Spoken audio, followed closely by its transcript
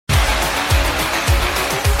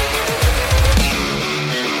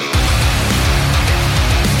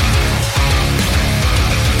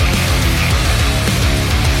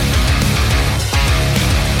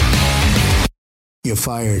You're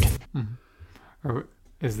fired.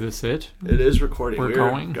 Is this it? It is recording. We're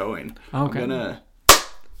going? Going. Okay. I'm gonna...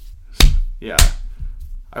 Yeah.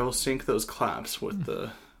 I will sync those claps with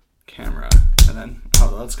the camera. And then...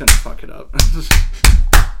 Oh, that's gonna fuck it up. Just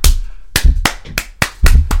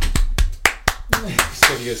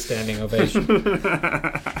give you a standing ovation.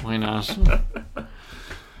 Why not?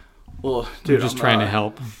 Well, dude, I'm just trying to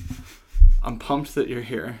help. I'm pumped that you're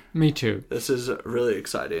here. Me too. This is really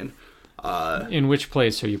exciting. In which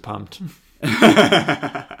place are you pumped?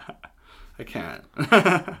 I can't.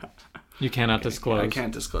 You cannot disclose. I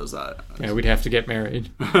can't disclose that. Yeah, we'd have to get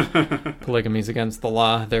married. Polygamy's against the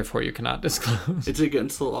law, therefore you cannot disclose. It's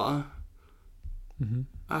against the law? Mm-hmm.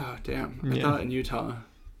 Oh, damn. I thought in Utah.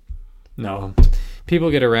 No.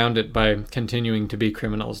 People get around it by continuing to be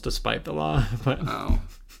criminals despite the law. But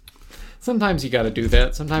sometimes you got to do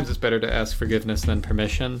that. Sometimes it's better to ask forgiveness than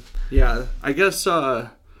permission. Yeah, I guess...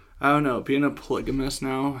 I don't know, being a polygamist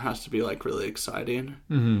now has to be, like, really exciting.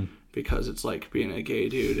 Mm-hmm. Because it's like being a gay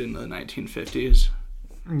dude in the 1950s.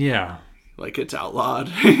 Yeah. Like, it's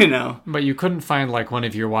outlawed, you know? But you couldn't find, like, one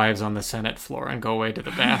of your wives on the Senate floor and go away to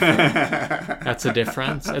the bathroom. That's a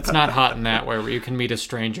difference. It's not hot in that way where you can meet a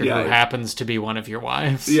stranger who happens to be one of your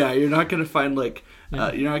wives. Yeah, you're not going to find, like...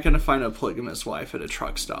 you're not going to find a polygamous wife at a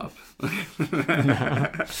truck stop. No.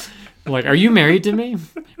 Like, are you married to me?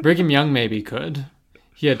 Brigham Young maybe could.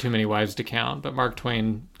 He had too many wives to count, but Mark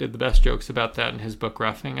Twain did the best jokes about that in his book,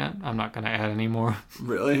 Roughing It. I'm not going to add any more.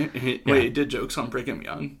 Really? Wait, he did jokes on Brigham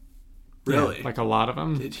Young? Really? Yeah, like a lot of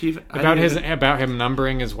them. Did he? About him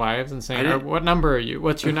numbering his wives and saying, what number are you?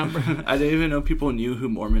 What's your number? I didn't even know people knew who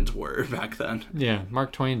Mormons were back then. Yeah,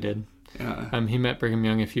 Mark Twain did. Yeah. He met Brigham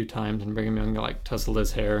Young a few times, and Brigham Young like tousled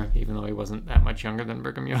his hair, even though he wasn't that much younger than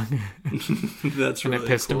Brigham Young. That's and really it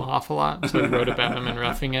pissed cool. him off a lot, so he wrote about him in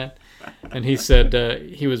Roughing It. And he said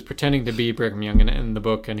he was pretending to be Brigham Young in the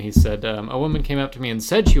book, and he said, a woman came up to me and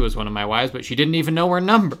said she was one of my wives, but she didn't even know her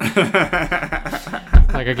number.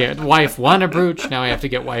 Like, I get wife 1 a brooch, now I have to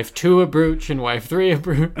get wife 2 a brooch, and wife 3 a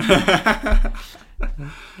brooch.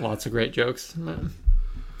 Lots of great jokes.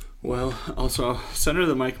 Well, also, center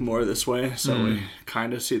the mic more this way, so we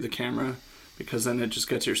kind of see the camera, because then it just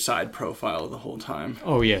gets your side profile the whole time.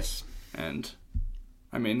 Oh, yes. And...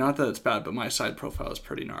 I mean, not that it's bad, but my side profile is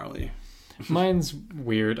pretty gnarly. Mine's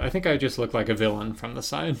weird. I think I just look like a villain from the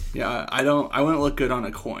side. Yeah, I wouldn't look good on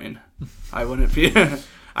a coin. I wouldn't be... it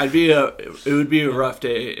would be a rough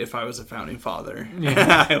day if I was a founding father.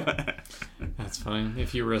 Yeah. That's fine.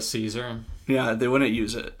 If you were a Caesar. Yeah, they wouldn't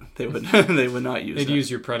use it. They would not use it. They'd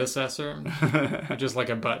use your predecessor. Just like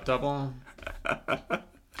a butt double.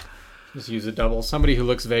 Just use a double. Somebody who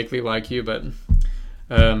looks vaguely like you, but...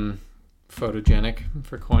 photogenic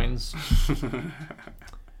for coins.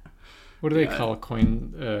 What do they call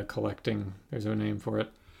coin collecting? There's a name for it.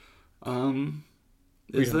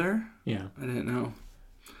 Is there? Yeah. I didn't know.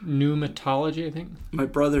 Numismatology, I think. My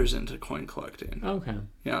brother's into coin collecting. Okay.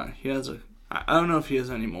 Yeah, he has I don't know if he has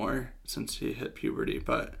any more since he hit puberty,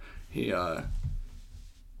 but he,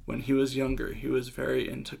 when he was younger, he was very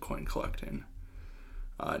into coin collecting.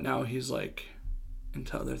 Now he's, like,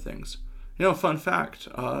 into other things. You know, fun fact,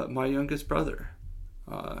 my youngest brother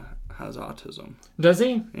has autism. Does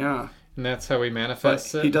he? Yeah. And that's how he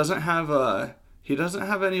manifests it? He doesn't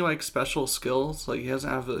have any, like, special skills. Like, he doesn't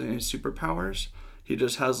have any superpowers. He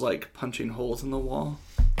just has, like, punching holes in the wall.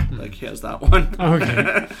 Like, he has that one.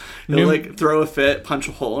 Okay. He'll, like, throw a fit, punch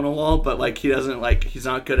a hole in a wall, but, like, he doesn't, like, he's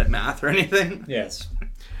not good at math or anything. Yes.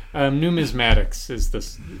 Numismatics is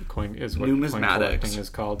this coin, is what coin collecting is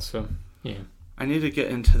called, so, yeah. I need to get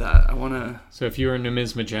into that. I want to... So if you were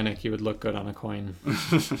numismagenic, you would look good on a coin.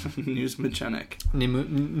 Numismagenic.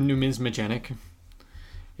 Numismagenic.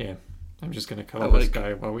 Yeah. I'm just going to call this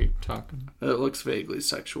guy while we talk. It looks vaguely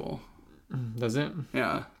sexual. Does it?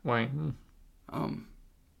 Yeah. Why? I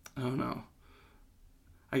don't know.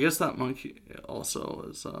 I guess that monkey also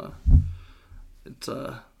is,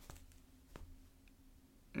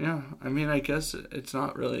 yeah, I mean, I guess it's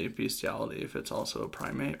not really bestiality if it's also a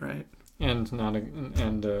primate, right? And not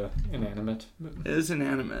inanimate. It is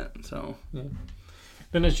inanimate, so... Yeah.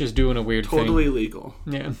 Then it's just doing a weird thing. Totally legal.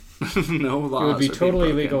 Yeah. No laws. It would be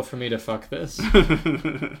totally legal for me to fuck this.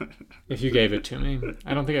 If you gave it to me.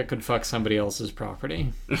 I don't think I could fuck somebody else's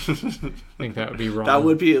property. I think that would be wrong. That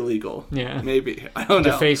would be illegal. Yeah. Maybe. I don't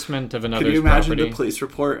know. Defacement of another's property. Can you imagine property. the police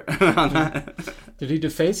report on that? Did he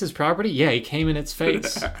deface his property? Yeah, he came in its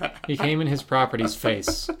face. He came in his property's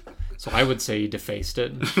face. So I would say he defaced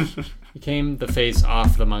it. He came the face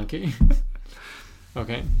off the monkey.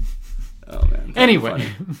 Okay. Oh, man. Anyway.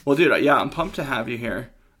 Well, dude, yeah, I'm pumped to have you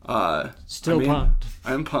here. Still pumped.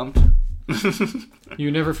 I'm pumped.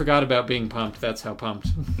 You never forgot about being pumped. That's how pumped.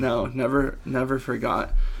 No, never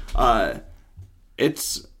forgot. I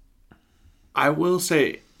will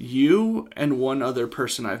say, you and one other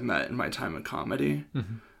person I've met in my time in comedy.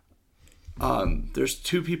 There's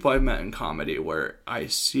two people I've met in comedy where I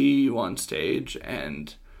see you on stage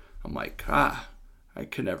and I'm like, I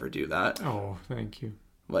could never do that. Oh, thank you.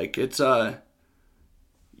 Like, it's,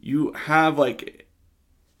 you have, like,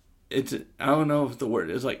 it's, I don't know if the word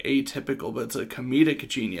is, like, atypical, but it's a comedic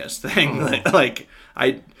genius thing.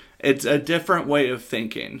 It's a different way of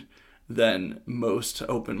thinking than most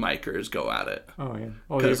open micers go at it. Oh, yeah.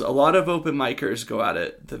 Because a lot of open micers go at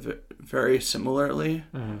it very similarly,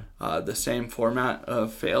 the same format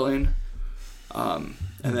of failing. And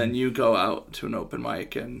then you go out to an open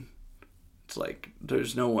mic and it's like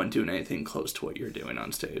there's no one doing anything close to what you're doing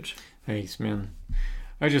on stage. Thanks, man.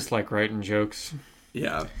 I just like writing jokes.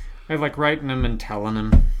 Yeah. I like writing them and telling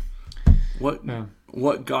them.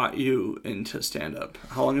 What got you into stand-up?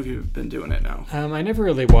 How long have you been doing it now? I never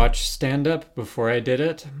really watched stand-up before I did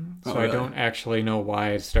it, so really? I don't actually know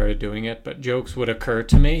why I started doing it, but jokes would occur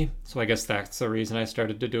to me, so I guess that's the reason I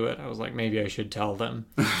started to do it. I was like, maybe I should tell them.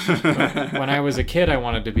 When I was a kid, I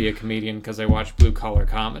wanted to be a comedian because I watched blue-collar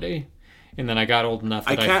comedy, and then I got old enough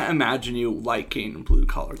that I can't imagine you liking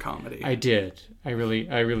blue-collar comedy. I did. I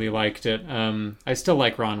really liked it. I still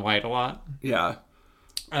like Ron White a lot. Yeah.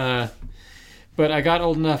 But I got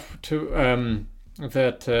old enough to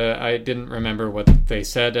that I didn't remember what they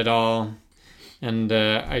said at all, and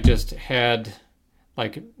I just had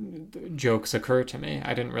like jokes occur to me.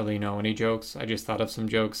 I didn't really know any jokes. I just thought of some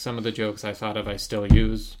jokes. Some of the jokes I thought of I still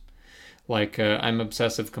use. Like I'm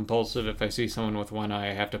obsessive compulsive. If I see someone with one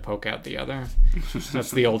eye, I have to poke out the other.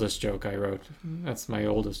 That's the oldest joke I wrote. That's my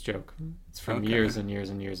oldest joke. It's from years and years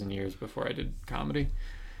and years and years before I did comedy.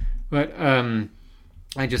 But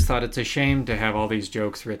I just thought it's a shame to have all these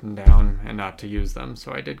jokes written down and not to use them.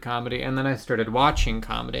 So I did comedy, and then I started watching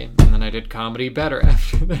comedy, and then I did comedy better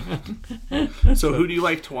after that. So who do you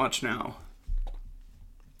like to watch now?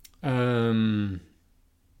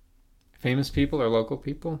 Famous people or local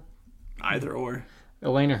people? Either or.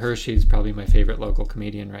 Elena Hershey's probably my favorite local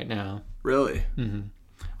comedian right now. Really? Mm-hmm.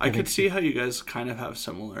 I could see how you guys kind of have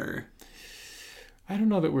similar... I don't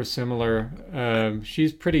know that we're similar.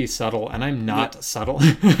 She's pretty subtle, and I'm not subtle.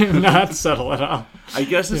 I'm not subtle at all. I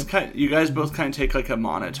guess it's you guys both kind of take like a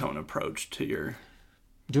monotone approach to your...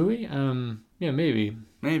 Do we? Yeah, maybe.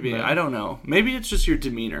 Maybe. But... I don't know. Maybe it's just your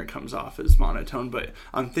demeanor comes off as monotone, but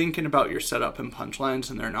I'm thinking about your setup and punchlines,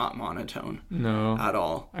 and they're not monotone. No. At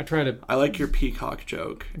all. I like your peacock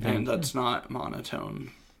joke, and that's not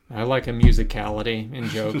monotone. I like a musicality in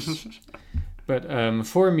jokes. But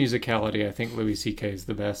for musicality, I think Louis C.K. is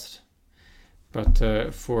the best.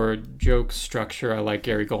 But for joke structure, I like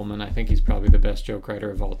Gary Goldman. I think he's probably the best joke writer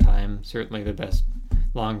of all time. Certainly the best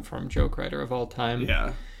long-form joke writer of all time.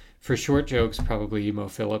 Yeah. For short jokes, probably Emo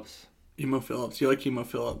Phillips. Emo Phillips. You like Emo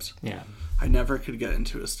Phillips? Yeah. I never could get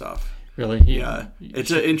into his stuff. Really? Yeah.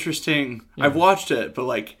 It's an interesting... Yeah. I've watched it, but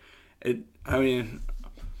like...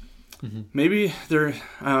 Maybe there...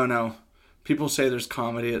 I don't know. People say there's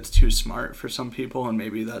comedy, it's too smart for some people, and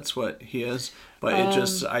maybe that's what he is. But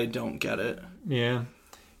I don't get it. Yeah.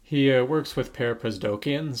 He works with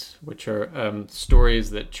Paraprosdokians, which are stories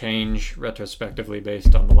that change retrospectively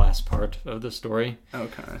based on the last part of the story.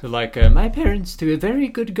 Okay. So like, my parents threw a very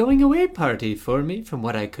good going-away party for me, from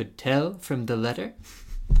what I could tell from the letter.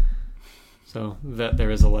 So that there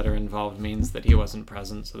is a letter involved means that he wasn't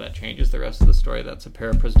present, so that changes the rest of the story. That's a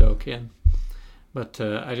Paraprosdokian. But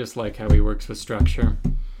I just like how he works with structure.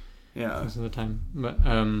 Yeah. Most of the time. But,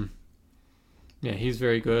 yeah, he's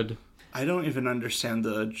very good. I don't even understand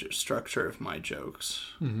the structure of my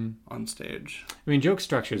jokes on stage. I mean, joke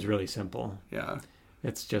structure is really simple. Yeah.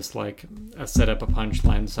 It's just like a setup, a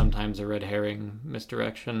punchline, sometimes a red herring,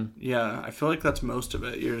 misdirection. Yeah, I feel like that's most of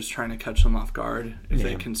it. You're just trying to catch them off guard. If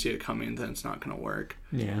they can see it coming, then it's not going to work.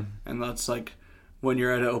 Yeah. And that's like when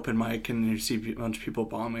you're at an open mic and you see a bunch of people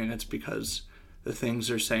bombing, it's because... the things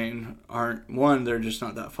they're saying aren't, one, they're just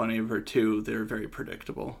not that funny, or two, they're very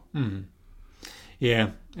predictable. Mm-hmm. Yeah,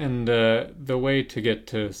 and the way to get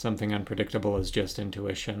to something unpredictable is just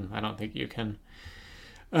intuition. I don't think you can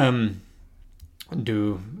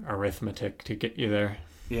do arithmetic to get you there.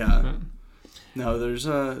 Yeah. No, there's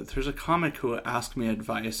a comic who asked me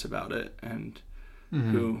advice about it, and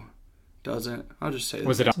who... doesn't. I'll just say this.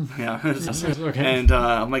 Was it? Yeah. Okay. And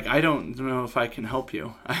I'm like, I don't know if I can help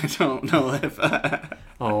you. I don't know if...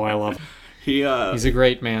 Oh, I love it. He's a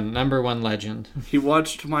great man. Number one legend. He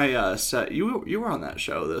watched my set. You were on that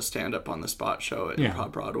show, the stand-up on the spot show at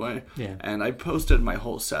Improv Broadway. Yeah. And I posted my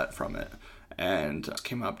whole set from it. And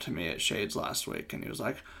came up to me at Shades last week, and he was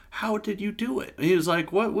like, "How did you do it?" He was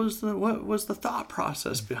like, "What was the thought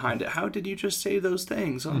process behind it? How did you just say those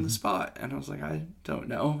things on the spot?" And I was like, "I don't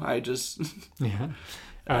know. I just yeah."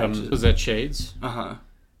 Was that Shades? Uh-huh.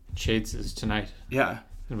 Shades is tonight. Yeah.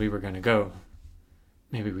 And we were gonna go.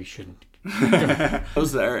 Maybe we shouldn't. I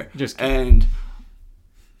was there. Just kidding. And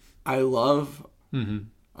I love.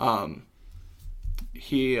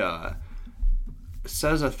 He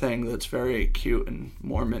says a thing that's very cute and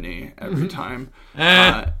Mormon-y every time.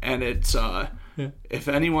 And it's, if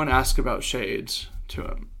anyone asks about Shades to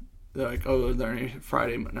him, they're like, "Oh, are there any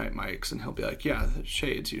Friday night mics?" And he'll be like, "Yeah, the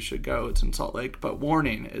Shades, you should go. It's in Salt Lake. But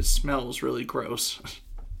warning, it smells really gross."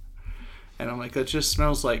 And I'm like, "That just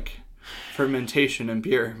smells like fermentation and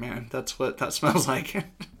beer, man. That's what that smells like."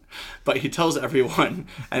 But he tells everyone.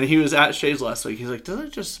 And he was at Shades last week. He's like, "Does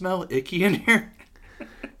it just smell icky in here?"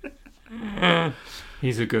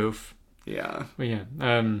 He's a goof. Yeah. Well, yeah.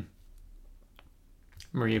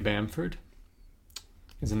 Maria Bamford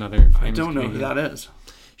is another famous I don't know comedian. who that is.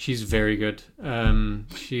 She's very good.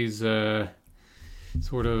 She's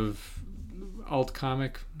sort of alt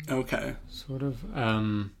comic. Okay. Sort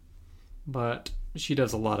of. But she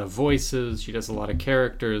does a lot of voices. She does a lot of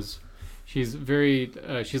characters. She's very...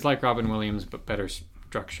 she's like Robin Williams, but better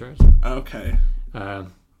structured. Okay.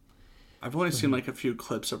 I've only seen like a few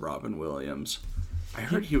clips of Robin Williams. I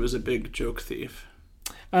heard he was a big joke thief.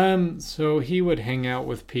 So he would hang out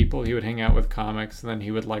with people. He would hang out with comics, and then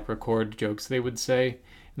he would like record jokes they would say,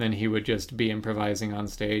 and then he would just be improvising on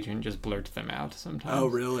stage and just blurt them out sometimes. Oh,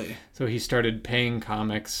 really? So he started paying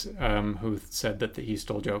comics who said that he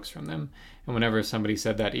stole jokes from them, and whenever somebody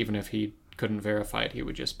said that, even if he couldn't verify it, he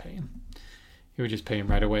would just pay him. He would just pay him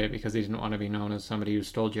right away because he didn't want to be known as somebody who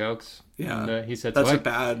stole jokes. Yeah, and, he said that's so a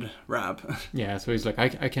bad rap. Yeah, so he's like, I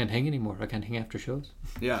can't hang anymore. I can't hang after shows.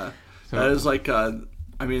 Yeah, so, that is like, I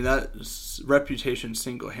mean, that reputation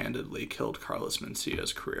single-handedly killed Carlos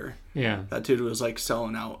Mencia's career. Yeah, that dude was like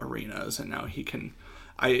selling out arenas, and now he can.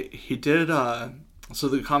 He did. So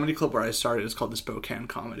the comedy club where I started is called the Spokane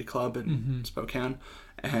Comedy Club in Spokane,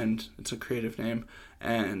 and it's a creative name,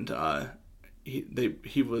 and.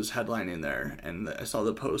 He was headlining there, and I saw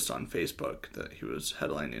the post on Facebook that he was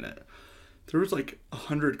headlining it. There was like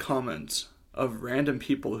 100 comments of random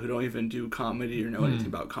people who don't even do comedy or know anything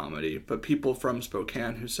about comedy, but people from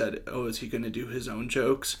Spokane who said, "Oh, is he going to do his own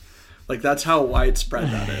jokes?" Like, that's how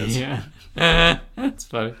widespread that is. Yeah. That's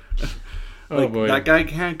funny. Oh, like, boy. That guy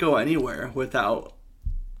can't go anywhere without...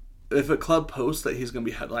 If a club posts that he's going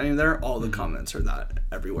to be headlining there, all the comments are that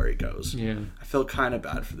everywhere he goes. Yeah. I feel kind of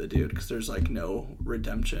bad for the dude because there's like no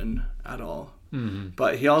redemption at all. Mm-hmm.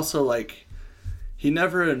 But he also like, he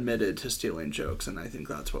never admitted to stealing jokes, and I think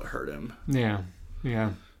that's what hurt him. Yeah.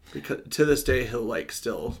 Yeah. Because to this day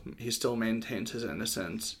he still maintains his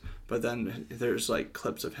innocence. But then there's like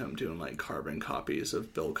clips of him doing like carbon copies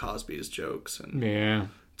of Bill Cosby's jokes, and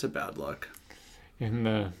it's a bad look. And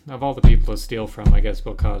of all the people to steal from, I guess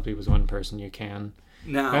Bill Cosby was one person you can.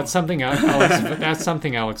 Now that's something Alex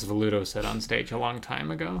Voluto said on stage a long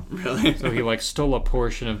time ago. Really? So he like stole a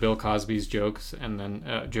portion of Bill Cosby's jokes, and then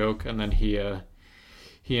he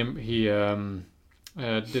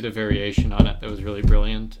did a variation on it that was really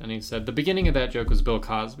brilliant. And he said the beginning of that joke was Bill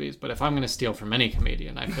Cosby's, but if I'm going to steal from any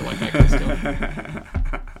comedian, I feel like I can steal.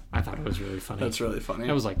 I thought it was really funny. That's really funny.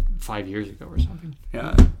 That was like 5 years ago or something.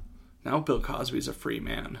 Yeah. Now Bill Cosby's a free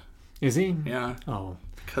man. Is he? Yeah. Oh.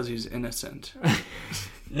 Because he's innocent.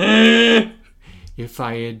 You're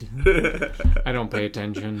fired. I don't pay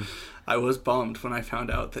attention. I was bummed when I found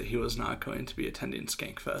out that he was not going to be attending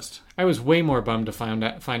Skankfest. I was way more bummed to find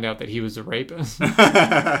out that he was a rapist.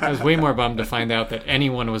 I was way more bummed to find out that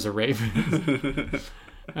anyone was a rapist.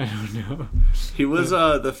 I don't know. He was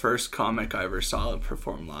the first comic I ever saw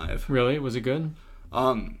perform live. Really? Was it good?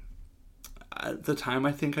 At the time,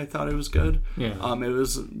 I think I thought it was good. Yeah. It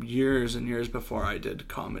was years and years before I did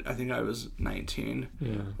comedy. I think I was 19.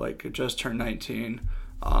 Yeah. Like, just turned 19.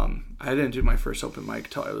 I didn't do my first open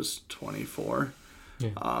mic till I was 24.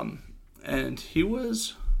 Yeah. And he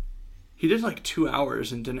did like 2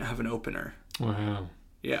 hours and didn't have an opener. Wow.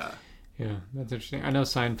 Yeah. Yeah, that's interesting. I know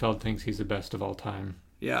Seinfeld thinks he's the best of all time.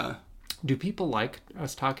 Yeah. Do people like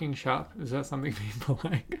us talking shop? Is that something people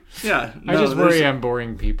like? Yeah. No, I just worry I'm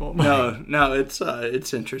boring people. No,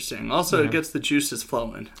 it's interesting. Also, it gets the juices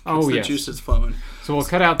flowing. Juices flowing. So we'll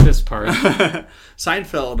cut out this part.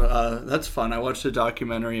 Seinfeld, that's fun. I watched a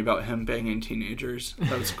documentary about him banging teenagers.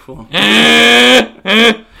 That was cool.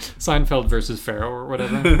 Seinfeld versus Pharaoh or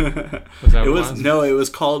whatever. Was that It what was no. It was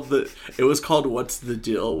called What's the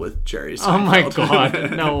Deal with Jerry Seinfeld. Oh my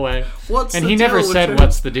god! No way. And he never said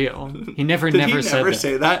what's the deal. He never Did never he said never that.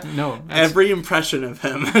 say that? No. Every impression of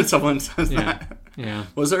him, someone says that. Yeah.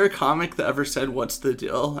 Was there a comic that ever said "What's the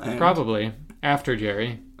deal"? And Probably after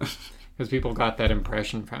Jerry, because people got that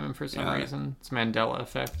impression from him for some reason. It's Mandela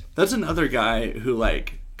effect. That's another guy who,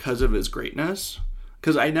 like, because of his greatness.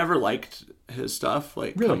 Because I never liked his stuff,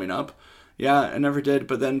 like, coming up. Yeah, I never did.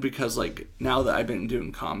 But then because, like, now that I've been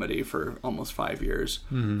doing comedy for almost 5 years,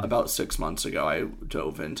 about 6 months ago, I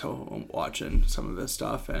dove into watching some of his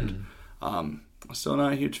stuff. And I'm still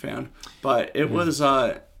not a huge fan. But it was,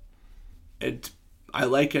 I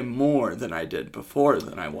like him more than I did before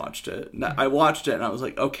than I watched it. I watched it and I was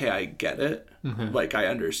like, okay, I get it. Like, I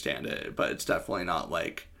understand it. But it's definitely not,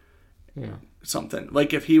 like... something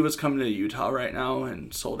like if he was coming to Utah right now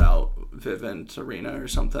and sold out Vivint Arena or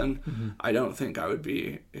something, I don't think I would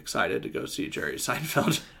be excited to go see Jerry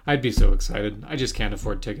Seinfeld. I'd be so excited. I just can't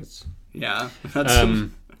afford tickets. Yeah,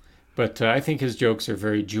 that's but I think his jokes are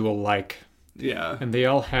very Jewel-like. Yeah, and they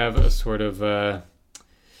all have a sort of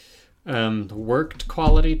worked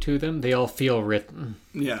quality to them. They all feel written.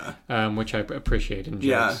 Yeah, which I appreciate in jokes.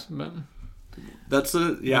 Yeah. But... That's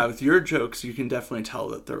with your jokes, you can definitely tell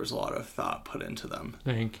that there was a lot of thought put into them.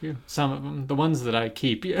 Thank you. Some of them, the ones that I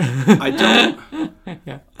keep, I don't.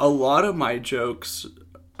 Yeah. A lot of my jokes,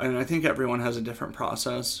 and I think everyone has a different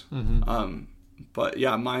process. But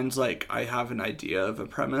yeah, mine's like I have an idea of a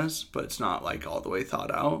premise, but it's not like all the way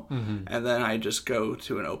thought out. And then I just go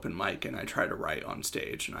to an open mic and I try to write on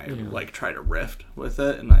stage and I like try to riff with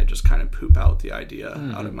it and I just kind of poop out the idea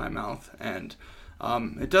out of my mouth and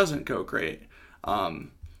it doesn't go great.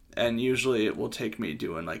 And usually it will take me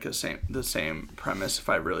doing like the same premise if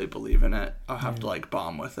I really believe in it. I'll have to like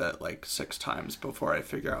bomb with it like 6 times before I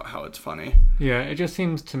figure out how it's funny. Yeah, it just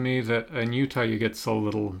seems to me that in Utah you get so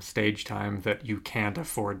little stage time that you can't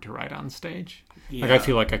afford to write on stage. Yeah. Like I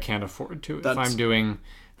feel like I can't afford to. If I'm doing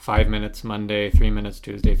 5 minutes Monday, 3 minutes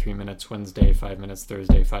Tuesday, 3 minutes Wednesday, 5 minutes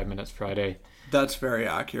Thursday, 5 minutes Friday. That's very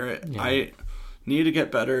accurate. Yeah. I need to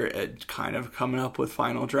get better at kind of coming up with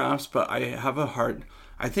final drafts, but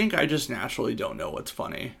I think I just naturally don't know what's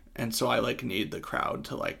funny. And so I like need the crowd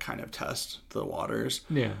to like kind of test the waters.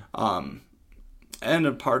 Yeah. And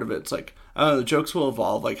a part of it's like, the jokes will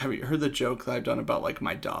evolve. Like, have you heard the joke that I've done about like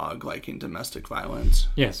my dog liking domestic violence?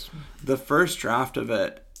 Yes. The first draft of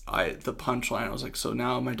it, the punchline, I was like, so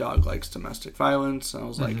now my dog likes domestic violence. And I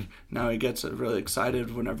was like, now he gets really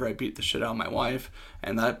excited whenever I beat the shit out of my wife.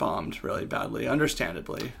 And that bombed really badly,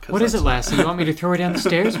 understandably. What is it, Lassie? You want me to throw her down the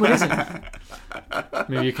stairs? What is it?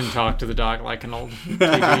 Maybe you can talk to the dog like an old TV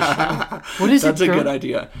show. What is That's a good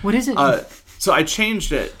idea. What is it? So I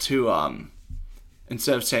changed it to,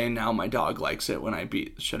 instead of saying now my dog likes it when I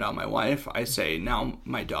beat the shit out of my wife, I say now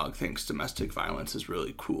my dog thinks domestic violence is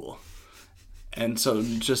really cool. And so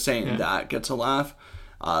just saying that gets a laugh.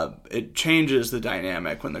 It changes the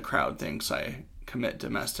dynamic when the crowd thinks I commit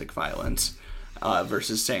domestic violence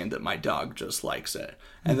versus saying that my dog just likes it.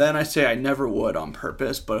 And then I say I never would on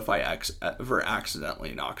purpose, but if I ever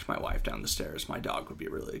accidentally knocked my wife down the stairs, my dog would be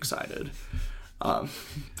really excited.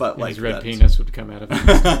 But like his red penis would come out of him.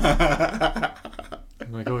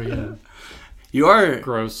 I'm like, oh yeah. You are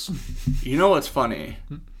gross. You know what's funny?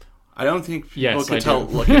 I don't think people can tell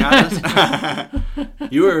looking at us.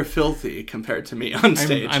 You are filthy compared to me on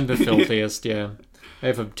stage. I'm the filthiest, yeah. I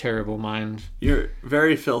have a terrible mind. You're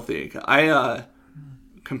very filthy.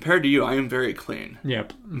 Compared to you, I am very clean.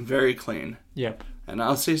 Yep. I'm very clean. Yep. And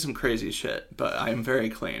I'll say some crazy shit, but I am very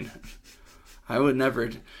clean. I would never...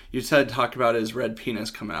 You said talk about his red penis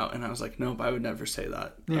coming out, and I was like, nope, I would never say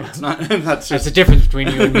that. Yeah. No, it's not. That's the difference between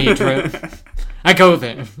you and me, Trip. I go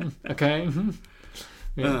there. Okay?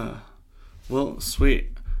 Yeah. Well,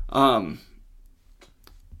 sweet.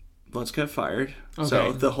 Let's get fired. Okay.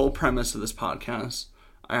 So the whole premise of this podcast,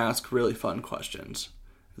 I ask really fun questions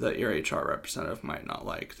that your HR representative might not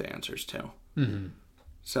like the answers to.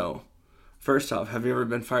 So, first off, have you ever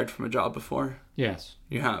been fired from a job before? Yes.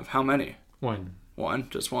 You have. How many? One. One?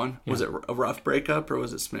 Just one? Yeah. Was it a rough breakup or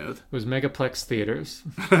was it smooth? It was Megaplex Theaters.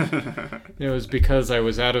 It was because I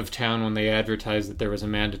was out of town when they advertised that there was a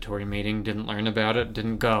mandatory meeting. Didn't learn about it.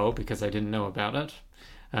 Didn't go because I didn't know about it.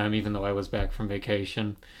 Even though I was back from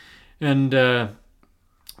vacation. And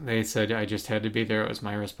they said I just had to be there. It was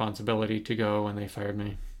my responsibility to go and they fired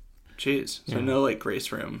me. Jeez. So no like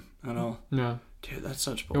grace room at all? No. Dude, that's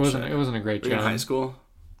such bullshit. It wasn't a great job. In high school?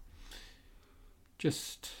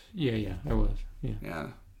 Just, yeah, I was. Yeah. Yeah,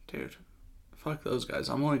 dude. fuck those guys.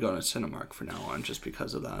 I'm only going to Cinemark from now on just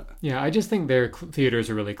because of that. Yeah, I just think their theaters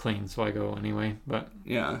are really clean, so I go anyway. But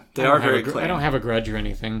yeah, they are very clean. I don't have a grudge or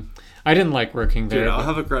anything. I didn't like working there. Dude, I'll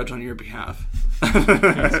have a grudge on your behalf.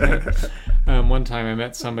 One time I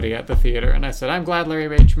met somebody at the theater and I said, I'm glad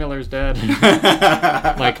Larry H. Miller's dead.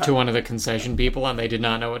 Like to one of the concession people, and they did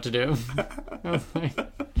not know what to do.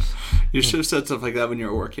 You should have said stuff like that when you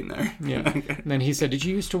were working there. Yeah. And then he said, did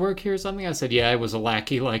you used to work here or something? I said, yeah, I was a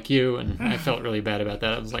lackey like you. And I felt really bad about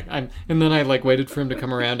that. I was like, and then I like waited for him to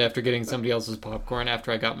come around after getting somebody else's popcorn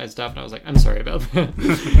after I got my stuff. And I was like, I'm sorry about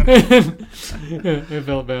that. Yeah, I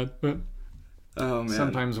felt bad. But oh, man.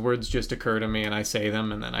 Sometimes words just occur to me and I say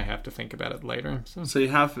them and then I have to think about it later. So you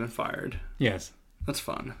have been fired. Yes. That's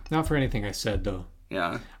fun. Not for anything I said, though.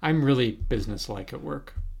 Yeah. I'm really businesslike at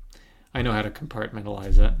work. I know how to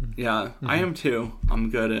compartmentalize it. Yeah, I am too. I'm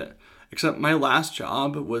good at... Except my last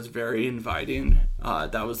job was very inviting.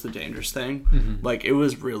 That was the dangerous thing. Mm-hmm. Like, it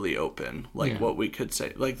was really open. Like, what we could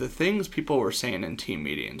say. Like, the things people were saying in team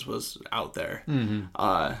meetings was out there.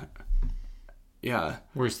 Mm-hmm. Yeah.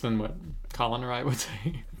 Worse than what Colin or I would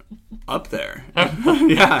say. Up there.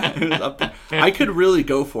 Yeah, it was up there. I could really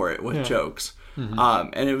go for it with jokes. Mm-hmm.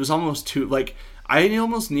 And it was almost too... Like, I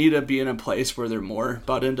almost need to be in a place where they're more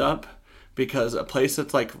buttoned up. Because a place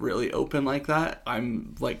that's like really open like that,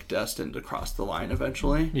 I'm like destined to cross the line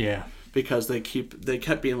eventually. Yeah. Because they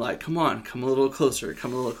kept being like, come on, come a little closer,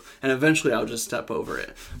 and eventually I'll just step over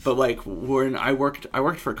it. But like when I worked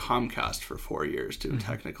for Comcast for 4 years doing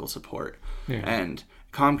technical support, and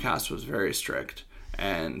Comcast was very strict,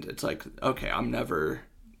 and it's like, okay, I'm never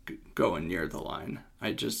going near the line.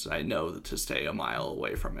 I know to stay a mile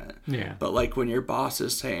away from it. Yeah. But like when your boss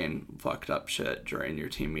is saying fucked up shit during your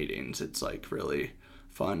team meetings, it's like really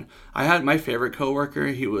fun. I had my favorite coworker,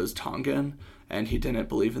 he was Tongan, and he didn't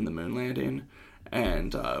believe in the moon landing,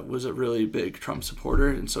 and was a really big Trump supporter,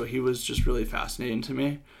 and so he was just really fascinating to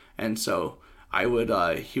me. And so he would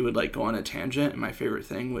like go on a tangent, and my favorite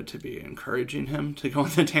thing would to be encouraging him to go on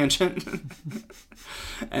the tangent.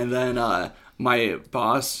 And then my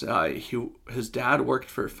boss, his dad worked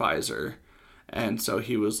for Pfizer, and so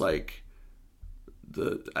he was like,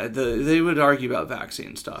 they would argue about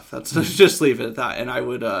vaccine stuff. That's just leave it at that. And I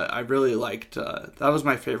really liked that was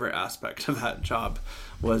my favorite aspect of that job,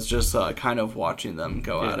 was just kind of watching them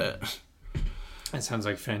go at it. That sounds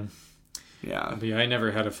like fun. Yeah. But yeah, I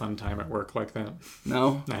never had a fun time at work like that.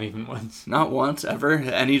 No? Not even once. Not once, ever?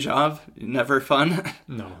 Any job? Never fun?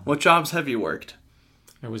 No. What jobs have you worked?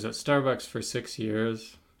 I was at Starbucks for 6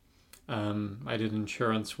 years. I did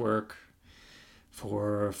insurance work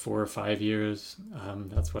for 4 or 5 years.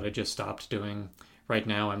 That's what I just stopped doing. Right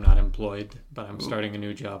now, I'm not employed, but I'm starting a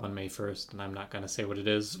new job on May 1st, and I'm not going to say what it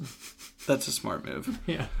is. That's a smart move.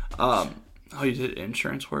 Yeah. Oh, you did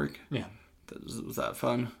insurance work? Yeah. Was that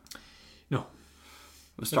fun? No.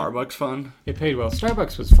 Was Starbucks fun? It paid well.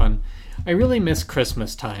 Starbucks was fun. I really miss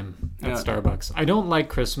Christmas time at Starbucks. I don't like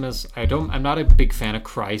Christmas. I'm not a big fan of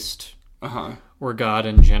Christ. Or God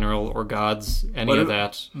in general, or gods, of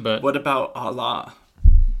that. But what about Allah?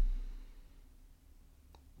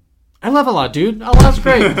 I love Allah, dude. Allah's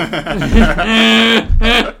great. I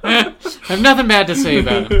have nothing bad to say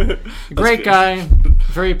about him. Great guy,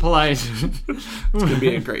 very polite. It's gonna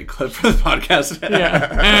be a great clip for the podcast.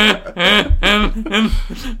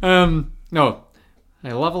 No,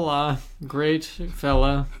 I love Allah. Great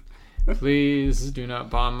fella. Please do not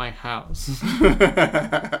bomb my house.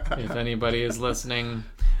 If anybody is listening.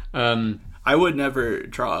 I would never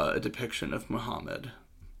draw a depiction of Muhammad.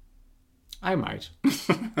 I might.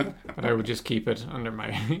 But I would just keep it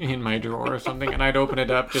in my drawer or something, and I'd open it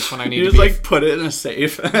up just when I need to be... You just put it in a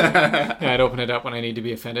safe. Yeah, I'd open it up when I need to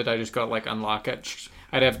be offended. I just go unlock it.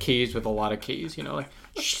 I'd have keys with a lot of keys, like...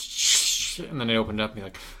 And then I'd open it up and be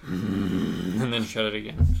like... And then shut it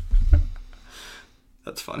again.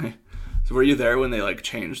 That's funny. So were you there when they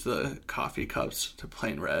changed the coffee cups to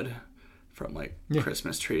plain red from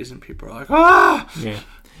Christmas trees, and people were like, ah! Yeah.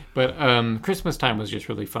 But Christmas time was just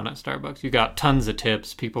really fun at Starbucks. You got tons of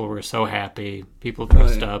tips. People were so happy. People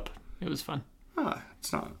dressed up. It was fun.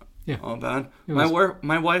 It's not all bad.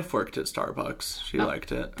 My wife worked at Starbucks. She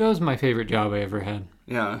liked it. That was my favorite job I ever had.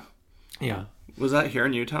 Yeah. Yeah. Was that here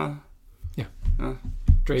in Utah? Yeah.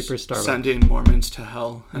 Draper Starbucks. Sending Mormons to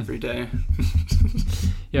hell every day.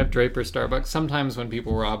 Yep, Draper Starbucks. Sometimes when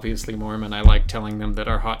people were obviously Mormon, I liked telling them that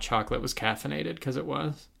our hot chocolate was caffeinated, because it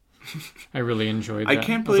was. I really enjoyed that. I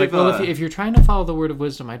can't believe... if you're trying to follow the word of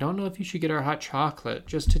wisdom, I don't know if you should get our hot chocolate,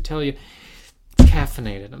 just to tell you, it's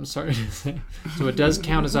caffeinated, I'm sorry to say. So it does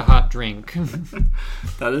count as a hot drink.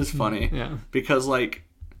 That is funny. Yeah. Because, I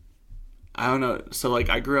don't know, so,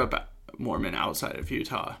 I grew up Mormon outside of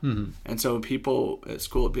Utah. And so people at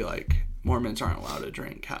school would be like, Mormons aren't allowed to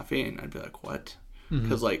drink caffeine. I'd be like, what?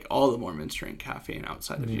 Because like all the Mormons drink caffeine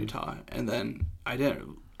outside of Utah. And then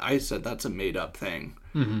I said that's a made up thing.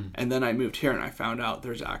 And then I moved here and I found out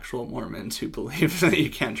there's actual Mormons who believe that you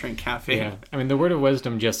can't drink caffeine. Yeah. I mean, the Word of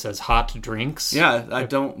Wisdom just says hot drinks. Yeah, I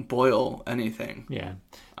don't boil anything. Yeah.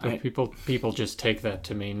 So people just take that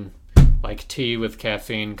to mean like tea with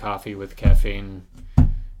caffeine, coffee with caffeine,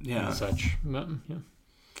 and such. But,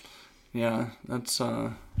 yeah, that's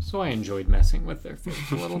So I enjoyed messing with their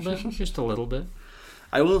faith a little bit, just a little bit.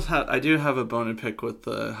 I do have a bone to pick with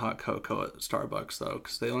the hot cocoa at Starbucks though,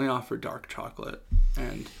 because they only offer dark chocolate.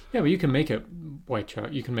 And yeah, but you can make it white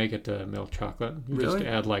chocolate. You can make it milk chocolate. You really?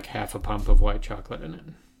 just add like half a pump of white chocolate in it.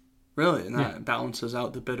 Really? And that balances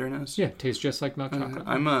out the bitterness? Yeah, it tastes just like milk chocolate.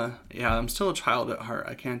 I'm still a child at heart.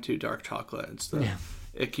 I can't do dark chocolate. It's the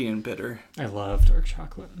icky and bitter. I love dark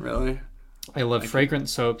chocolate. Really? I love fragrant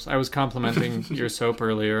soaps. I was complimenting your soap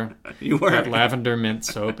earlier. You were. That lavender mint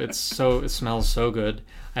soap. It smells so good.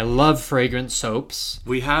 I love fragrant soaps.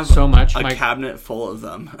 We have so much. A cabinet full of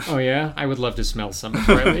them. Oh yeah, I would love to smell some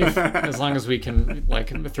before I leave, as long as we can like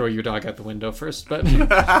throw your dog out the window first. But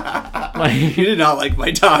like, you did not like my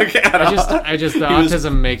dog at all.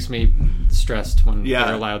 Autism makes me stressed when there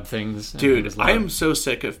are loud things. Dude, I am so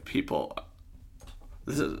sick of people.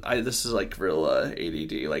 This is like real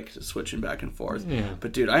ADD, like switching back and forth. Yeah.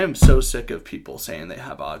 But dude, I am so sick of people saying they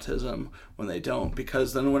have autism when they don't.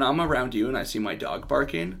 Because then when I'm around you and I see my dog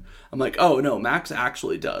barking, I'm like, oh no, Max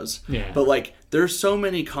actually does. Yeah. But like, there's so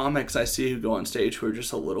many comics I see who go on stage who are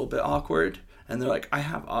just a little bit awkward, and they're like, I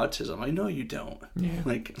have autism. I know you don't. Yeah.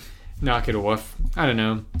 Like, knock it off. I don't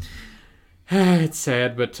know. It's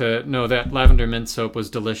sad, but no, that lavender mint soap was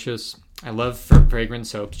delicious. I love fragrant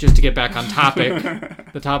soaps. Just to get back on topic,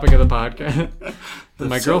 the topic of the podcast.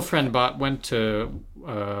 My girlfriend went to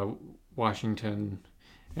Washington,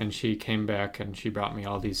 and she came back and she brought me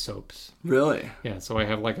all these soaps. Really? Yeah, so I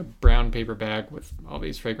have like a brown paper bag with all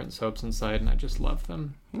these fragrant soaps inside, and I just love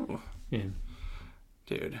them. Ooh. Yeah.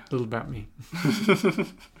 Dude. A little about me.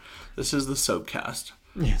 This is the Soapcast.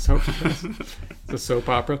 Yeah, Soapcast. It's a soap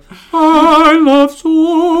opera. I love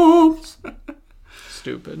soaps.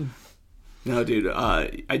 Stupid. No, dude,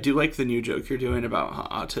 I do like the new joke you're doing about how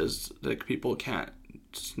autistic people can't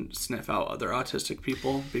sniff out other autistic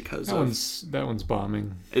people because that one's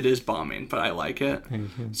bombing. It is bombing, but I like it. Thank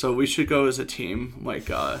you. So we should go as a team, like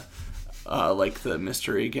the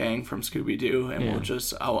mystery gang from Scooby-Doo,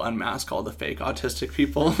 and I'll unmask all the fake autistic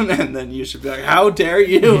people, and then you should be like, how dare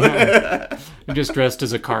you? Yeah. I'm just dressed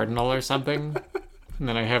as a cardinal or something. And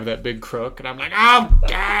then I have that big crook, and I'm like, how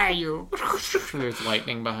dare you? There's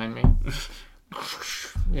lightning behind me.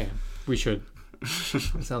 Yeah, we should.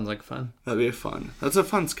 It sounds like fun. That'd be fun. That's a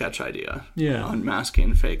fun sketch idea. Yeah.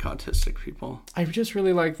 Unmasking fake autistic people. I just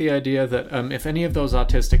really like the idea that if any of those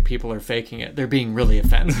autistic people are faking it, they're being really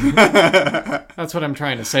offensive. That's what I'm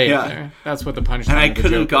trying to say in there. That's what the punchline is. And I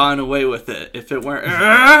could have gone away with it if it weren't...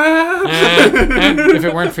 and if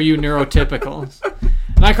it weren't for you neurotypicals.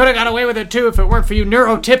 And I could have got away with it too if it weren't for you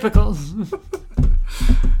neurotypicals.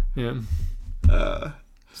 Yeah.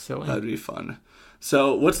 Silly. That'd be fun.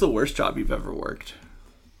 So, what's the worst job you've ever worked?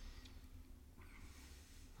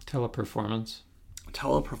 Teleperformance.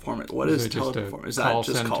 Teleperformance. What is teleperformance? Is that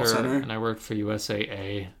just call center? And I worked for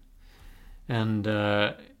USAA. And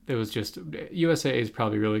it was just... USAA is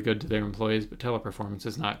probably really good to their employees, but Teleperformance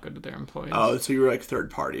is not good to their employees. Oh, so you were like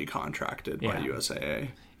third-party contracted by USAA.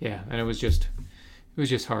 Yeah, and it was just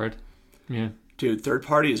hard. Yeah. Dude, third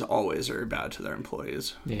parties always are bad to their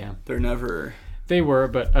employees. Yeah. They're never... They were,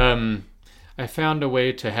 but I found a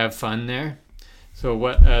way to have fun there. So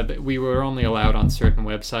we were only allowed on certain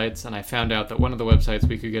websites, and I found out that one of the websites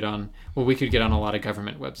we could get on a lot of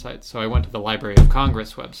government websites. So I went to the Library of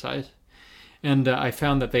Congress website, and I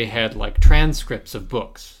found that they had like transcripts of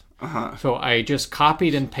books. Uh-huh. So I just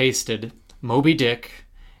copied and pasted Moby Dick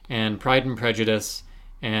and Pride and Prejudice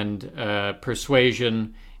and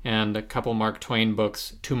Persuasion and a couple Mark Twain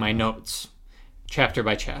books to my notes, chapter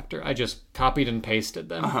by chapter. I just copied and pasted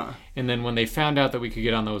them. Uh-huh. And then when they found out that we could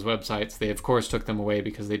get on those websites, they of course took them away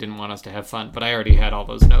because they didn't want us to have fun. But I already had all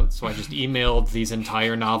those notes, so I just emailed these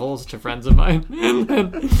entire novels to friends of mine. and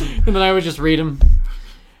then I would just read them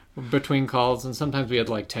between calls. And sometimes we had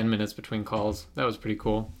like 10 minutes between calls. That was pretty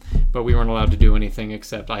cool. But we weren't allowed to do anything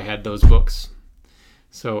except I had those books.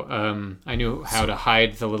 So I knew how to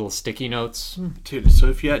hide the little sticky notes. Dude, so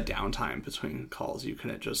if you had downtime between calls, you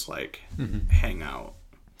couldn't just like hang out.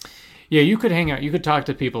 Yeah, you could hang out. You could talk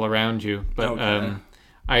to people around you. But okay.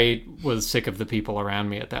 I was sick of the people around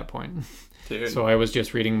me at that point. Dude. So I was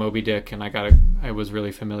just reading Moby Dick, and I was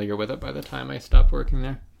really familiar with it by the time I stopped working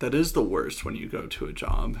there. That is the worst when you go to a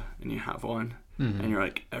job and you have one, Mm-hmm. and you're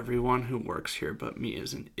like, everyone who works here but me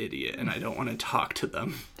is an idiot, and I don't want to talk to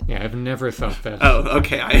them. Yeah, I've never thought that. Oh,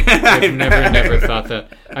 okay. I've never thought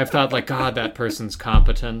that. I've thought like, God, that person's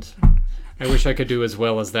competent. I wish I could do as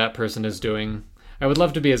well as that person is doing. I would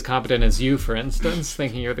love to be as competent as you, for instance,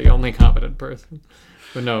 thinking you're the only competent person.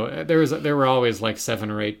 But no, there were always like 7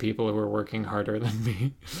 or 8 people who were working harder than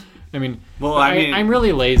me. I mean, I'm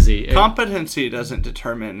really lazy. Competency doesn't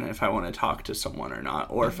determine if I want to talk to someone or not,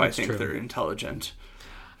 or if I think they're intelligent.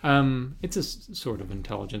 It's a sort of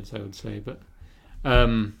intelligence, I would say, but I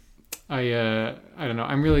don't know.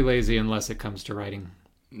 I'm really lazy unless it comes to writing.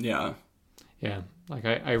 Yeah. Yeah, like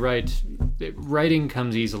I write. Writing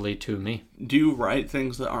comes easily to me. Do you write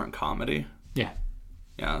things that aren't comedy? Yeah.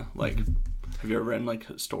 Yeah, like. Have you ever written, like,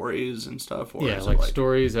 stories and stuff? Or yeah, like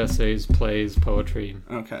stories, essays, plays, poetry.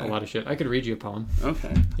 Okay. A lot of shit. I could read you a poem.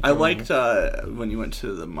 Okay. I liked when you went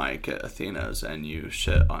to the mic at Athena's and you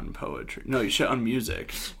shit on poetry. No, you shit on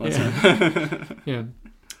music. Yeah.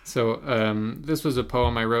 So this was a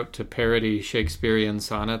poem I wrote to parody Shakespearean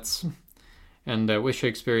sonnets. And with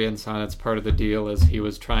Shakespearean sonnets, part of the deal is he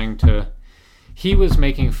was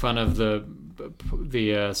making fun of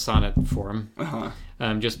the sonnet form. Uh-huh.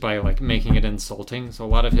 Just by like making it insulting. So a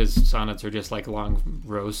lot of his sonnets are just like long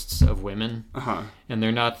roasts of women. Uh-huh. And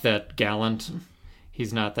they're not that gallant.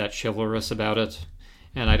 He's not that chivalrous about it.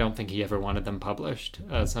 And I don't think he ever wanted them published.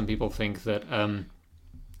 Some people think that...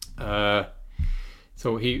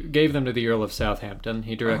 so he gave them to the Earl of Southampton.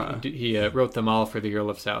 He wrote them all for the Earl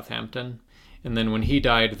of Southampton. And then when he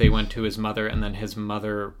died, they went to his mother, and then his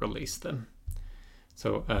mother released them.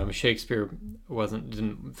 So Shakespeare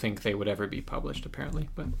didn't think they would ever be published, apparently.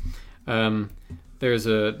 But there's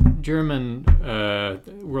a German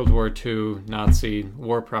World War II Nazi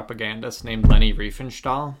war propagandist named Leni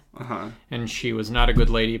Riefenstahl. Uh-huh. And she was not a good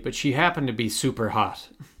lady, but she happened to be super hot.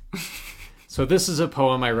 So this is a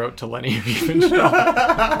poem I wrote to Leni Riefenstahl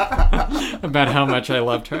about how much I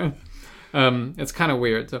loved her. It's kind of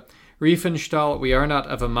weird. So, Riefenstahl, we are not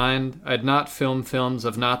of a mind. I'd not film films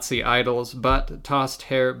of Nazi idols, but, tossed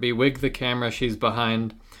hair, bewig the camera she's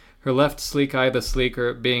behind. Her left sleek eye the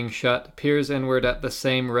sleeker, being shut, peers inward at the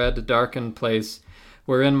same red, darkened place,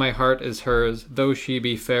 wherein my heart is hers, though she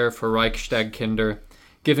be fair for Reichstag-Kinder,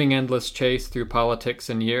 giving endless chase through politics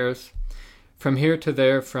and years. From here to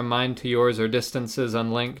there, from mine to yours are distances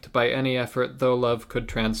unlinked by any effort, though love could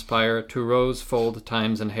transpire, to rose-fold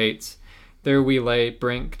times and hates. There we lay,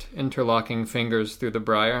 brinked, interlocking fingers through the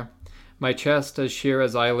briar. My chest, as sheer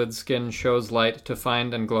as eyelid skin, shows light to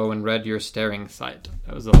find and glow in red your staring sight.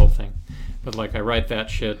 That was the whole thing. But, like, I write that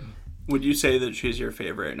shit. Would you say that she's your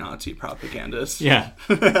favorite Nazi propagandist? Yeah.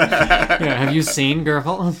 Yeah. Have you seen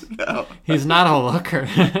Girls? No. He's not a looker.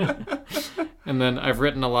 And then I've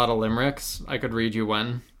written a lot of limericks. I could read you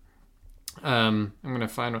one. I'm going to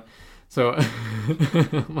find one. So,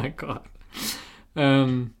 oh my God.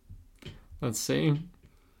 Let's see.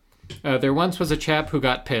 There once was a chap who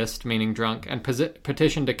got pissed, meaning drunk, and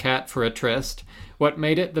petitioned a cat for a tryst. What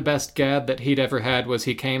made it the best gad that he'd ever had was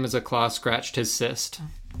he came as a claw scratched his cyst.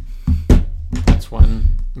 That's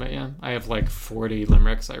one. But yeah, I have like 40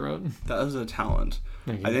 limericks I wrote. That is a talent.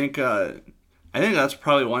 I think that's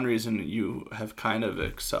probably one reason you have kind of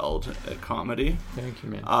excelled at comedy. Thank you,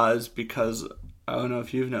 man. Is because, I don't know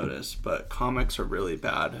if you've noticed, but comics are really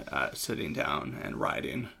bad at sitting down and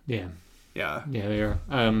writing. Yeah. Yeah. Yeah, they are.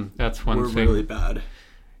 That's one thing. We're really bad.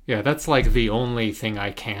 Yeah, that's like the only thing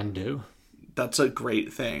I can do. That's a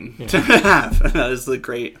great thing to have. That is the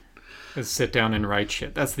great... Is sit down and write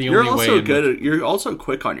shit. That's the only way. You're also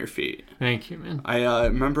quick on your feet. Thank you, man. I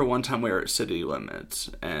remember one time we were at City Limits,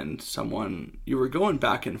 and you were going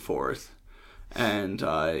back and forth, and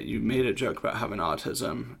you made a joke about having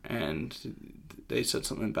autism, and they said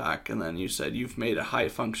something back, and then you said, "You've made a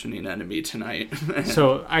high-functioning enemy tonight."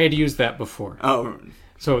 So I had used that before. Oh.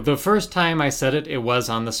 So the first time I said it, it was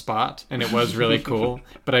on the spot, and it was really cool,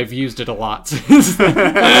 but I've used it a lot since then.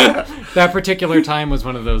 That particular time was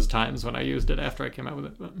one of those times when I used it after I came out with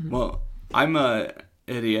it. Well, I'm a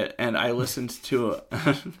idiot, and I listened to...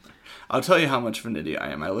 I'll tell you how much of an idiot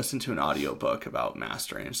I am. I listened to an audiobook about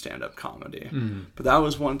mastering stand-up comedy. Mm. But that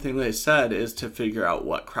was one thing they said, is to figure out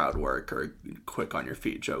what crowd work or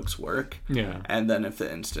quick-on-your-feet jokes work. Yeah. And then if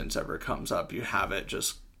the instance ever comes up, you have it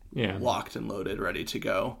just... Yeah. Locked and loaded, ready to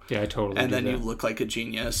go. Yeah, I totally And then you look like a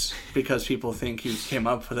genius because people think you came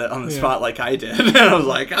up with it on the spot like I did. And I was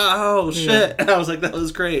like, oh, shit. Yeah. And I was like, that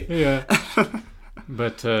was great. Yeah.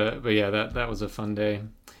 But yeah, that was a fun day.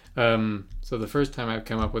 So the first time I've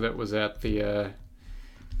come up with it was at the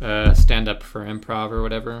Stand Up for Improv or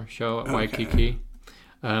whatever show at Waikiki.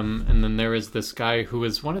 And then there was this guy who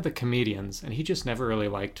was one of the comedians, and he just never really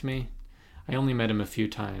liked me. I only met him a few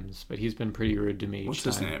times, but he's been pretty rude to me each time. What's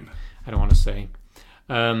his name? I don't want to say.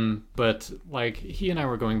 But like he and I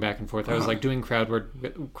were going back and forth. I was like doing crowd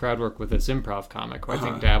work with this improv comic who I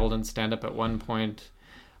think dabbled in stand up at one point.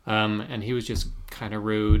 And he was just kind of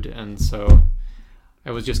rude, and so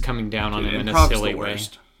I was just coming down on him in a silly way.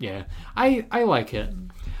 Yeah, I like it.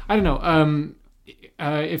 I don't know.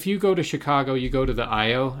 If you go to Chicago, you go to the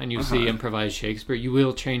IO and you see improvised Shakespeare, you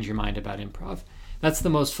will change your mind about improv. That's the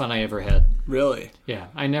most fun I ever had. Really? Yeah,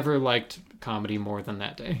 I never liked comedy more than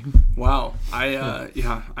that day. Wow. I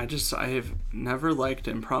have never liked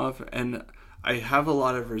improv, and I have a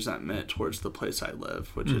lot of resentment towards the place I live,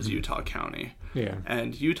 which is Utah County. Yeah.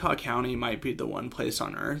 And Utah County might be the one place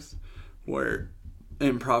on earth where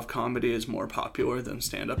improv comedy is more popular than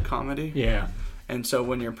stand-up comedy. Yeah. And so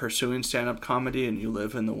when you're pursuing stand-up comedy and you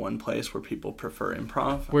live in the one place where people prefer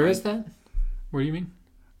improv... Where is that? Where do you mean?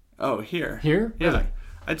 Oh, here. Here? Yeah. Really?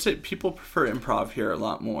 I'd say people prefer improv here a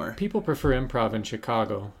lot more. People prefer improv in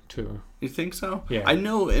Chicago, too. You think so? Yeah. I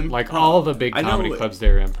know improv... Like all the big comedy clubs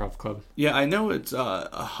there are improv clubs. Yeah, I know it's a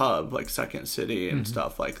hub, like Second City and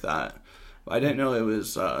stuff like that. I didn't know it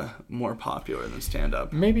was more popular than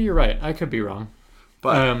stand-up. Maybe you're right. I could be wrong.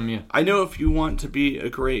 But yeah. I know if you want to be a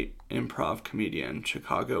great improv comedian,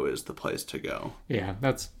 Chicago is the place to go. Yeah,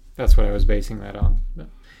 that's what I was basing that on. But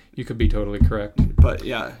you could be totally correct. But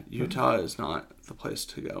yeah, Utah is not the place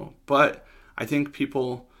to go. But I think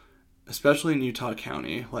people, especially in Utah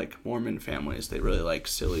County, like Mormon families, they really like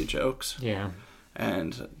silly jokes. Yeah.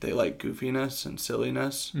 And they like goofiness and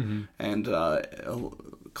silliness. And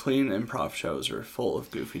clean improv shows are full of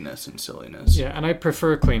goofiness and silliness. Yeah, and I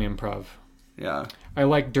prefer clean improv. Yeah. I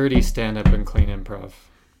like dirty stand-up and clean improv.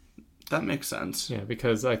 That makes sense. Yeah,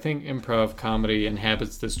 because I think improv comedy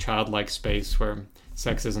inhabits this childlike space where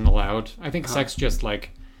sex isn't allowed. I think sex just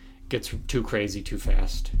like gets too crazy too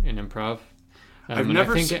fast in improv. I've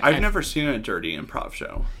never seen a dirty improv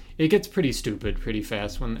show. It gets pretty stupid pretty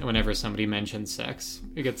fast whenever somebody mentions sex.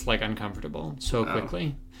 It gets like uncomfortable so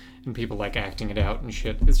quickly, and people like acting it out and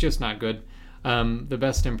shit. It's just not good. The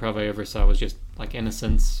best improv I ever saw was just like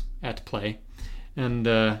innocence at play, and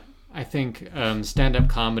I think stand-up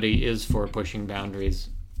comedy is for pushing boundaries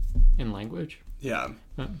in language. Yeah,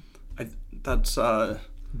 I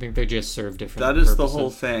think they just serve different. That is purposes. the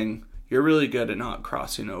whole thing. You're really good at not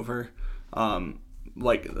crossing over.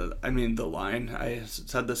 The line, I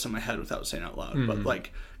said this in my head without saying it out loud, but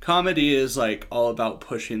like comedy is like all about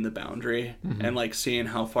pushing the boundary and like seeing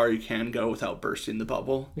how far you can go without bursting the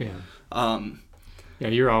bubble. Yeah. Yeah,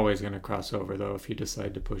 you're always going to cross over though if you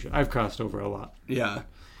decide to push it. I've crossed over a lot. Yeah.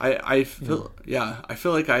 I feel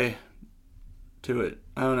like I do it.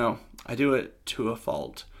 I don't know. I do it to a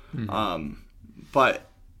fault. But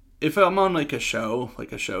if I'm on like a show,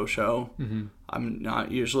 I'm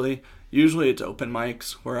not usually it's open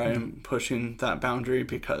mics where I'm pushing that boundary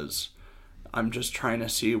because I'm just trying to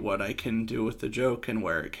see what I can do with the joke and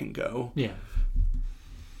where it can go. Yeah.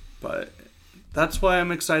 But that's why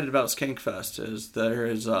I'm excited about Skankfest is there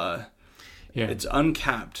is it's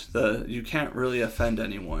uncapped. You can't really offend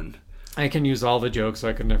anyone. I can use all the jokes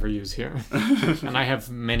I could never use here. And I have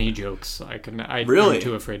many jokes I'm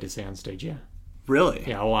too afraid to say on stage, yeah. Really?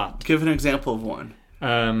 Yeah, a lot. Give an example of one.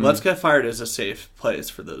 Let's Get Fired is a safe place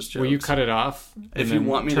for those jokes. Will you cut it off? If you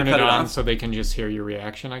want me to turn cut it it on off? so they can just hear your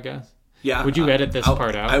reaction, I guess? Yeah. Would you edit this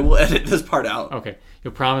part out? I will edit this part out. Okay.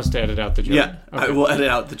 You'll promise to edit out the joke? Yeah, okay. I will edit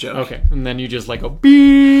out the joke. Okay. And then you just like go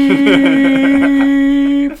beep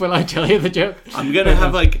when I tell you the joke. I'm going to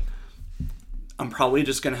have like... I'm probably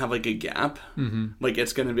just going to have like a gap. Like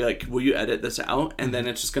it's going to be like, will you edit this out? And then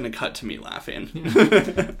it's just going to cut to me laughing.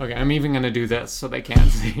 Okay, I'm even going to do this so they can't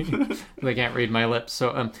see. They can't read my lips.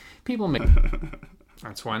 So people make...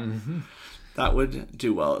 That's one. That would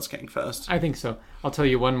do well at Skankfest. I think so. I'll tell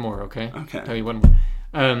you one more, okay? Okay. I'll tell you one more.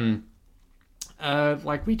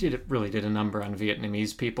 Like we really did a number on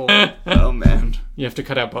Vietnamese people. Oh man. You have to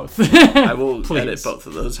cut out both. I will edit both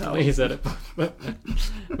of those out. Please edit both. But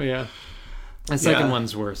yeah. The second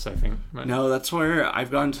one's worse, I think. But. No, that's where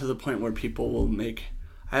I've gotten to the point where people make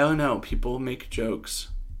jokes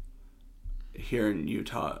here in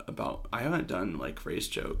Utah about, I haven't done like race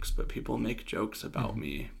jokes, but people make jokes about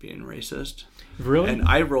me being racist. Really? And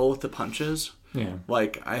I roll with the punches. Yeah.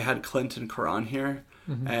 Like I had Clint and Karan here,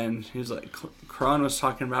 and he's like, Karan was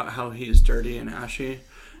talking about how he's dirty and ashy.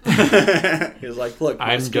 He was like, look,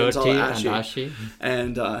 I'm dirty and ashy.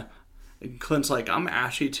 And And Clint's like, I'm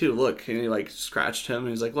ashy too, look. And he like scratched him and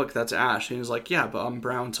he's like, look, that's ash. And he's like, yeah, but I'm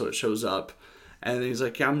brown so it shows up. And he's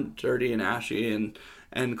like, yeah, I'm dirty and ashy.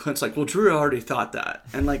 And Clint's like, well, Drew already thought that.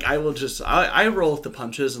 And like, I will just, I roll with the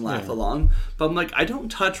punches and laugh along. But I'm like, I don't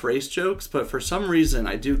touch race jokes, but for some reason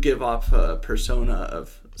I do give off a persona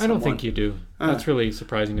of someone. I don't think you do. That's really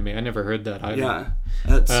surprising to me. I never heard that either. Yeah.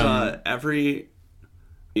 That's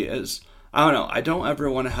I don't know. I don't ever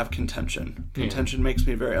want to have contention. Contention makes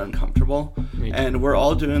me very uncomfortable. And we're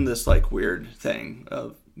all doing this like weird thing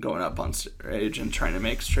of going up on stage and trying to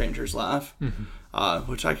make strangers laugh,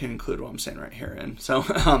 which I can include what I'm saying right here. And so,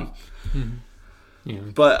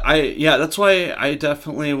 but that's why I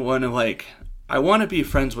definitely want to I want to be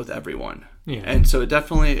friends with everyone. Yeah. And so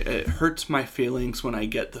it hurts my feelings when I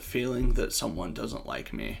get the feeling that someone doesn't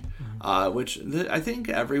like me, which I think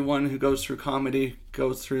everyone who goes through comedy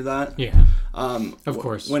goes through that. Yeah, of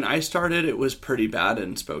course. When I started, it was pretty bad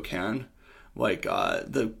in Spokane. Like,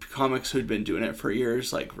 the comics who'd been doing it for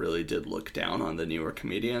years, like, really did look down on the newer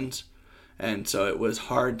comedians. And so it was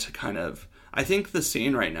hard to kind of... I think the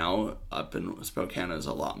scene right now up in Spokane is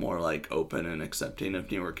a lot more, like, open and accepting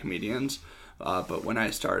of newer comedians. But when I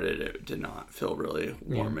started, it did not feel really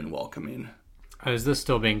warm and welcoming. Is this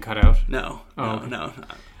still being cut out? No. No.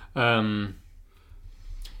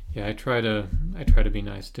 Yeah, I try to be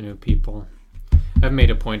nice to new people. I've made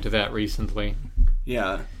a point of that recently.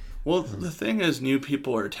 Yeah. Well, the thing is, new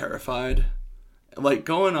people are terrified. Like,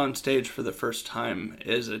 going on stage for the first time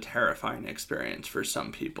is a terrifying experience for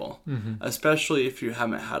some people. Especially if you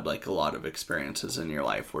haven't had, like, a lot of experiences in your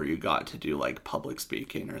life where you got to do, like, public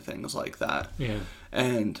speaking or things like that. Yeah.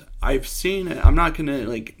 And I've seen it. I'm not going to,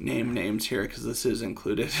 like, name names here because this is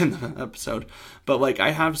included in the episode. But, like,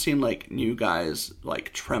 I have seen, like, new guys,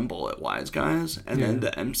 like, tremble at wise guys. And then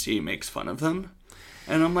the MC makes fun of them.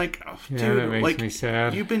 And I'm like, oh, dude, that makes like, me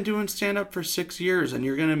sad. You've been doing stand-up for 6 years, and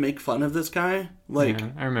you're gonna make fun of this guy? Like,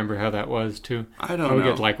 I remember how that was too. I don't know. I would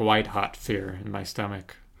get like white hot fear in my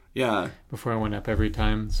stomach. Yeah. Before I went up every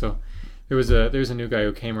time. So there's a new guy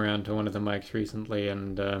who came around to one of the mics recently,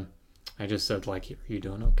 and I just said like, "Are you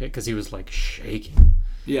doing okay?" Because he was like shaking.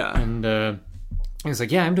 Yeah. And he was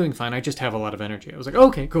like, yeah, I'm doing fine. I just have a lot of energy. I was like,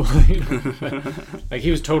 okay, cool. Like,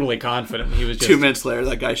 he was totally confident. He was just 2 minutes later,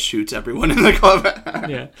 that guy shoots everyone in the club.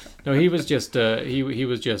 Yeah. No, he was just, he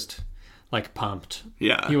was just, like, pumped.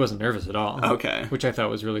 Yeah. He wasn't nervous at all. Okay. Which I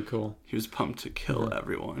thought was really cool. He was pumped to kill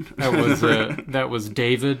everyone. That was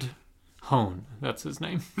David Hone. That's his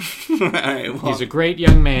name. All right, well, he's a great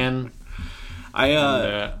young man.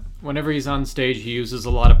 Whenever he's on stage, he uses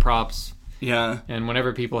a lot of props. Yeah. And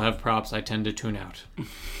whenever people have props, I tend to tune out.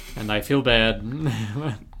 And I feel bad.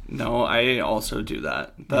 No, I also do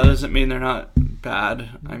that. That doesn't mean they're not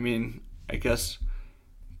bad. I mean, I guess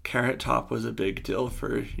Carrot Top was a big deal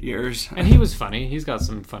for years. And he was funny. He's got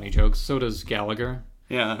some funny jokes. So does Gallagher.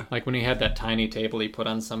 Yeah. Like when he had that tiny table he put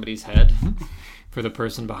on somebody's head for the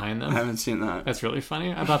person behind them. I haven't seen that. That's really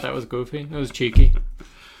funny. I thought that was goofy. It was cheeky.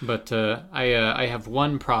 But I have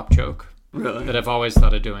one prop joke. Really? That I've always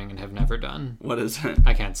thought of doing and have never done. What is it?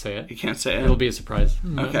 I can't say it. You can't say it? It'll be a surprise.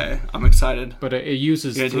 Okay, I'm excited. But it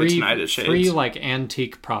uses three like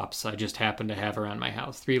antique props I just happen to have around my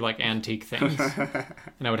house. 3 like antique things.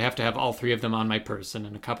 And I would have to have all 3 of them on my person,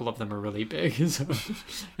 and a couple of them are really big. So,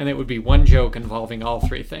 and it would be one joke involving all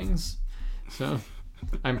 3 things. So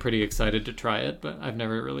I'm pretty excited to try it, but I've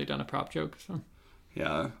never really done a prop joke. So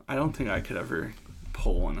yeah, I don't think I could ever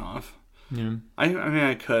pull one off. Yeah. I mean,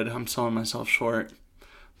 I could. I'm selling myself short,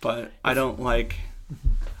 but I don't like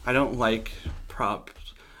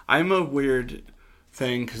props. I'm a weird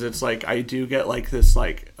thing because it's like I do get like this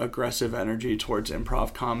like aggressive energy towards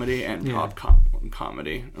improv comedy and prop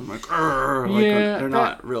comedy. I'm like, they're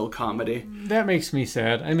not real comedy. That makes me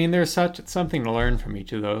sad. I mean, there's something to learn from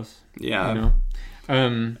each of those. Yeah. You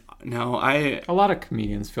know? A lot of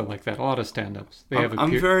comedians feel like that. A lot of stand-ups.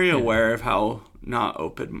 I'm very aware of how not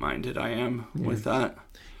open-minded I am with that.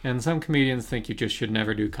 And some comedians think you just should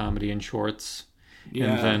never do comedy in shorts.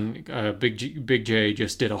 Yeah. And then Big J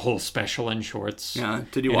just did a whole special in shorts. Yeah.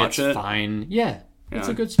 Did you watch it? It's fine. Yeah. It's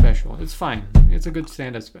a good special. It's fine. It's a good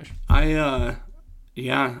stand-up special. I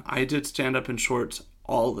did stand-up in shorts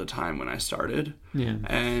all the time when I started. Yeah.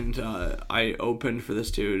 And I opened for this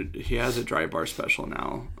dude. He has a dry bar special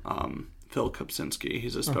now. Phil Kopczynski.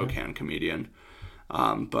 He's a Spokane comedian.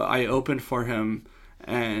 But I opened for him,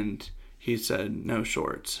 and he said, no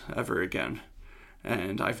shorts ever again.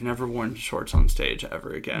 And I've never worn shorts on stage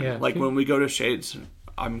ever again. Yeah, when we go to Shades,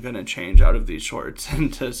 I'm going to change out of these shorts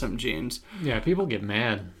into some jeans. Yeah, people get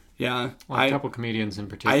mad. Yeah. A couple comedians in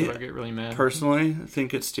particular get really mad. Personally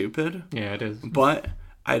think it's stupid. Yeah, it is. But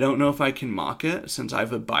I don't know if I can mock it since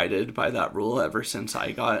I've abided by that rule ever since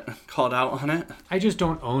I got called out on it. I just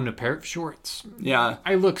don't own a pair of shorts. Yeah.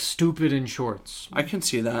 I look stupid in shorts. I can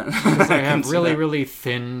see that. Because I have really, really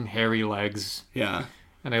thin, hairy legs. Yeah.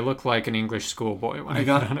 And I look like an English schoolboy when I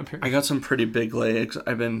put on a pair. I got some pretty big legs.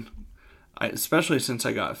 Especially since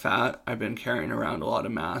I got fat, I've been carrying around a lot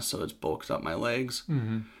of mass, so it's bulked up my legs.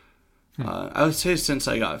 Mm-hmm. I would say since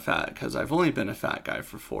I got fat, because I've only been a fat guy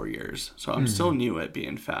for 4 years, so I'm still new at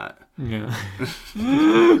being fat. Yeah.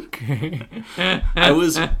 Okay. I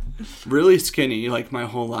was really skinny, like, my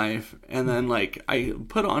whole life, and then, like, I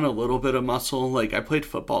put on a little bit of muscle. Like, I played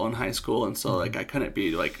football in high school, and so, like, I couldn't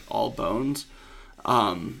be, like, all bones.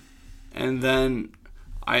 And then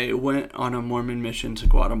I went on a Mormon mission to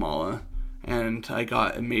Guatemala, and I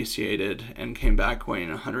got emaciated and came back weighing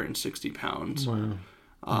 160 pounds. Wow.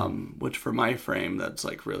 Which for my frame, that's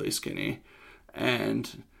like really skinny.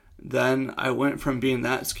 And then I went from being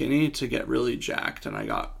that skinny to get really jacked, and I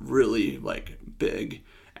got really like big.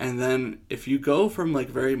 And then if you go from like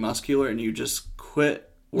very muscular and you just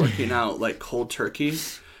quit working out like cold turkey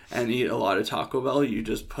and eat a lot of Taco Bell, you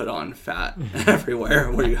just put on fat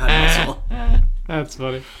everywhere where you had muscle. That's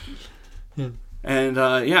funny. And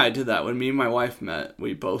I did that. When me and my wife met,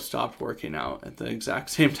 we both stopped working out at the exact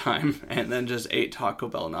same time and then just ate Taco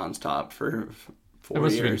Bell nonstop for 4 years. It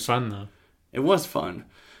must have been fun, though. It was fun.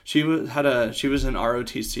 She was in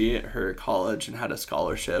ROTC at her college and had a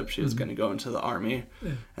scholarship. She was going to go into the Army.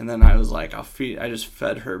 Yeah. And then I was like, I just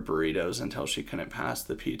fed her burritos until she couldn't pass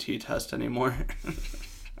the PT test anymore.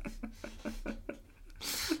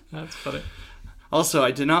 That's funny. Also, I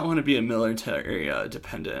did not want to be a military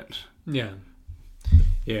dependent. Yeah.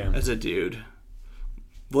 Yeah. As a dude.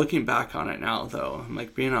 Looking back on it now, though, I'm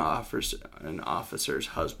like, being an officer's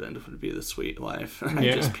husband would be the sweet life.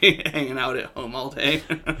 I'd just be hanging out at home all day.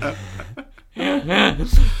 And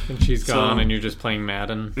she's gone and you're just playing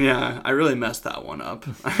Madden. Yeah, I really messed that one up.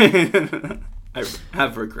 I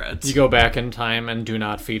have regrets. You go back in time and do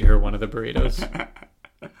not feed her one of the burritos.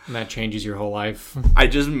 And that changes your whole life. I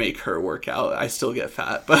just make her work out. I still get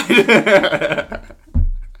fat, but...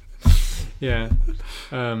 Yeah.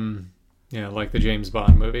 Yeah, like the James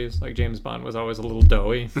Bond movies. Like, James Bond was always a little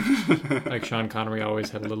doughy. Like, Sean Connery always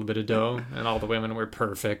had a little bit of dough, and all the women were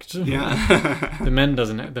perfect. Yeah. The men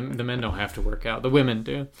don't have to work out. The women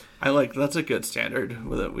do. That's a good standard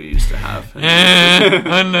that we used to have.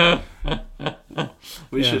 I know.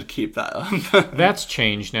 We should keep that up. That's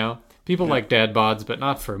changed now. People like dad bods, but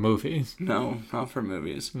not for movies. No, not for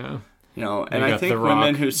movies. No. And I think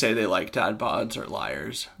women who say they like dad bods are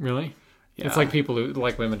liars. Really? Yeah. It's like people who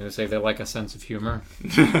like women who say they like a sense of humor.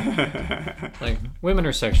 Like, women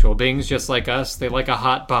are sexual beings just like us. They like a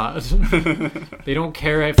hot bod. They don't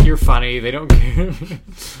care if you're funny. They don't care.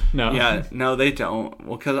 No. Yeah, no, they don't.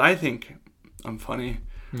 Well, because I think I'm funny.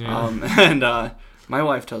 Yeah. And my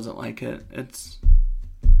wife doesn't like it.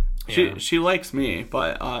 She likes me,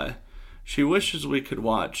 but she wishes we could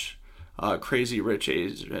watch Crazy Rich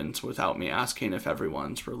Asians without me asking if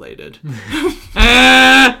everyone's related.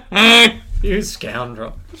 You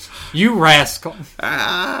scoundrel. You rascal.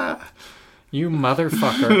 You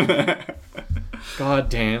motherfucker. God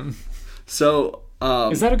damn. So,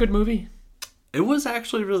 is that a good movie? It was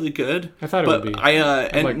actually really good. I thought it would be.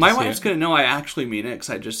 And my wife's going to know I actually mean it because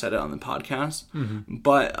I just said it on the podcast. Mm-hmm.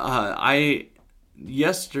 But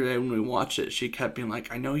yesterday when we watched it, she kept being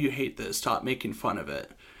like, I know you hate this. Stop making fun of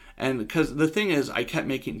it. And because the thing is, I kept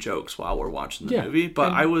making jokes while we're watching the movie,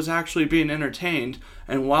 but I was actually being entertained.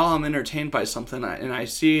 And while I'm entertained by something, and I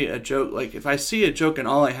see a joke, like if I see a joke and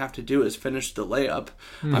all I have to do is finish the layup,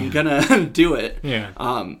 I'm gonna do it. Yeah.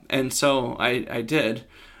 And so I did,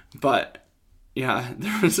 but yeah,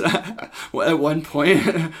 there was at one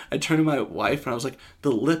point I turned to my wife and I was like,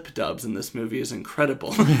 the lip dubs in this movie is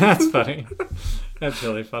incredible. That's funny. That's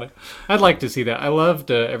really funny. I'd like to see that. I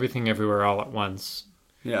loved Everything Everywhere All at Once.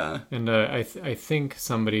 Yeah. And I think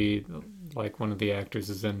somebody, like one of the actors,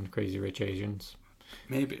 is in Crazy Rich Asians.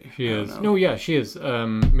 Maybe. She is. No, yeah, she is.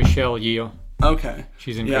 Michelle Yeoh. Okay.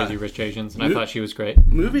 She's in Crazy Rich Asians, and I thought she was great.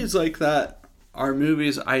 Movies like that are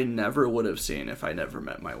movies I never would have seen if I never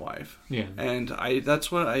met my wife. Yeah. And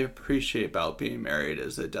that's what I appreciate about being married,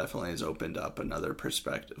 is it definitely has opened up another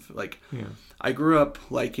perspective. Like, I grew up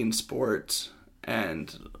liking sports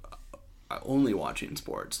and only watching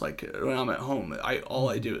sports. Like, when I'm at home, all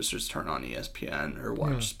I do is just turn on ESPN or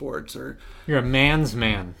watch sports. Or you're a man's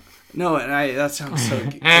man. No, and that sounds so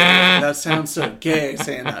gay. That sounds so gay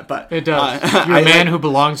saying that, but it does. You're a man who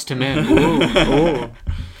belongs to men. Ooh.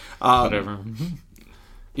 Whatever.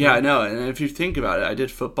 Yeah, I know. And if you think about it, I did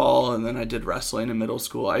football and then I did wrestling in middle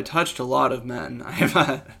school. I touched a lot of men.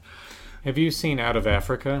 Have you seen Out of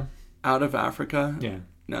Africa? Out of Africa? Yeah.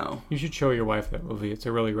 No. You should show your wife that movie. It's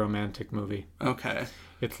a really romantic movie. Okay.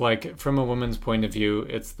 It's like, from a woman's point of view,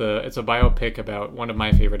 it's a biopic about one of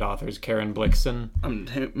my favorite authors, Karen Blixen. I'm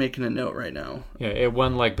making a note right now. Yeah, it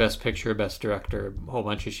won like Best Picture, Best Director, a whole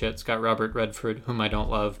bunch of shit. It's got Robert Redford, whom I don't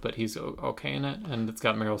love, but he's okay in it, and it's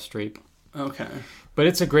got Meryl Streep. Okay. But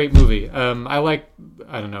it's a great movie. I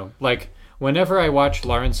don't know, whenever I watch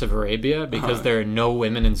Lawrence of Arabia, because there are no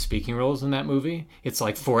women in speaking roles in that movie, it's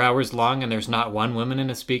like 4 hours long and there's not one woman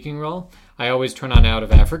in a speaking role, I always turn on Out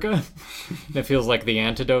of Africa. It feels like the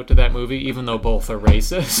antidote to that movie, even though both are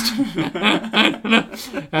racist.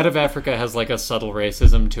 Out of Africa has like a subtle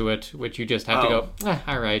racism to it, which you just have to go,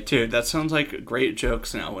 all right. Dude, that sounds like great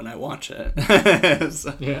jokes now when I watch it.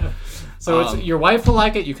 Yeah. So your wife will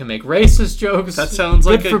like it. You can make racist jokes. That sounds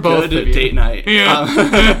like a good date night.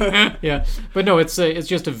 Yeah. Yeah. But no, it's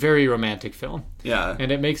just a very romantic film. Yeah.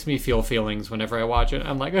 And it makes me feel feelings whenever I watch it.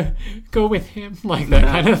 I'm like, go with him. Like that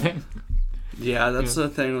kind of thing. Yeah, that's the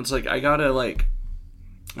thing. It's like, I gotta I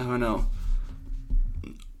don't know.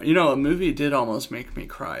 You know, a movie did almost make me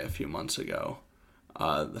cry a few months ago.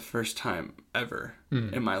 The first time ever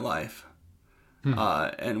in my life.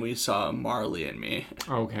 And we saw Marley and Me.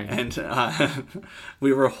 Okay. And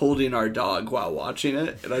we were holding our dog while watching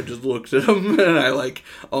it, and I just looked at him, and I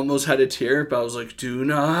almost had a tear, but I was like, "Do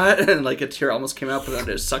not!" And a tear almost came out, but then I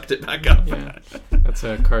just sucked it back up. Yeah, that's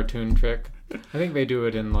a cartoon trick. I think they do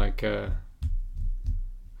it in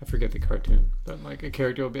I forget the cartoon, but a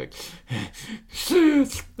character will be like,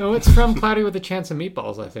 "No, it's from Cloudy with a Chance of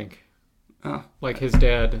Meatballs," I think. Oh. Like his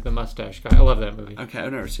dad, the mustache guy. I love that movie. Okay,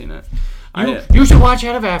 I've never seen it. You should watch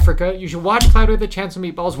Out of Africa. You should watch Cloudy with a Chance of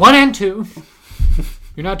Meatballs 1 and 2.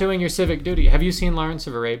 You're not doing your civic duty. Have you seen Lawrence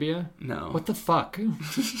of Arabia? No. What the fuck? You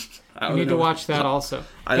need to watch that also.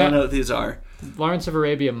 I don't know what these are. Lawrence of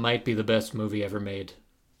Arabia might be the best movie ever made.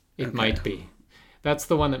 It might be. That's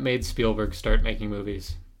the one that made Spielberg start making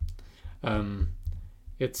movies.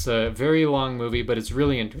 It's a very long movie, but it's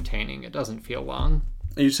really entertaining. It doesn't feel long.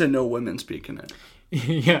 You said no women speak in it.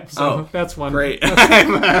 Yeah, so that's one. Great.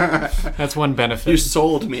 That's one benefit. You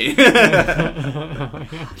sold me. They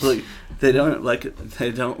don't let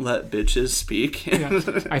bitches speak. Yeah.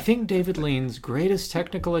 I think David Lean's greatest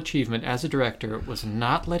technical achievement as a director was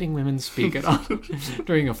not letting women speak at all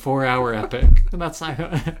during a 4-hour epic. And that's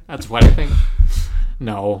what I think.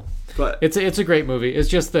 No. But it's a great movie. It's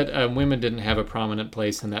just that women didn't have a prominent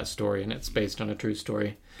place in that story, and it's based on a true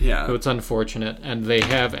story. Yeah. So it's unfortunate. And they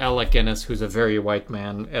have Alec Guinness, who's a very white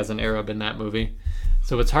man, as an Arab in that movie.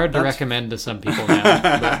 So it's hard to recommend to some people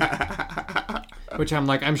now. Which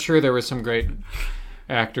I'm sure there were some great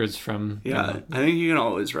actors from... Yeah, I think you can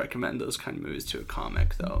always recommend those kind of movies to a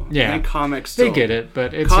comic, though. Yeah. I think comics still... They get it,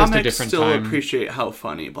 but it's just a different still time. Appreciate how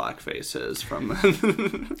funny blackface is from...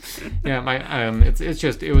 Yeah,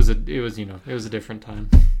 it was a different time.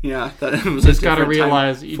 Yeah, that was just gotta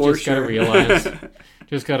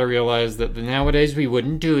realize that nowadays we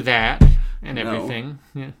wouldn't do that and everything.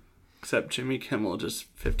 Yeah. Except Jimmy Kimmel just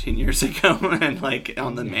 15 years ago and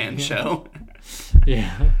on the Man Show.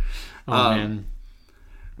 Yeah. Oh man.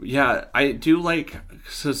 Yeah, I do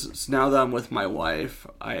because now that I'm with my wife,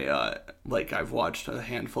 I've watched a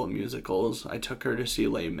handful of musicals. I took her to see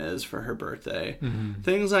Les Mis for her birthday. Mm-hmm.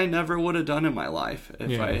 Things I never would have done in my life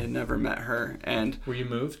if I had never met her. And were you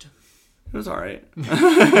moved? It was all right.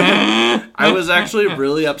 I was actually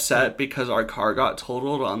really upset because our car got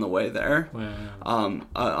totaled on the way there. Wow. An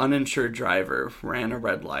uninsured driver ran a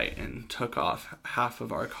red light and took off half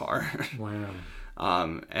of our car. Wow.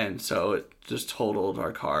 And so it just totaled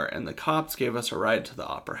our car, and the cops gave us a ride to the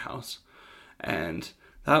Opera House. And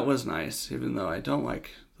that was nice, even though I don't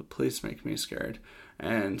like the police make me scared.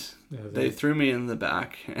 And they threw me in the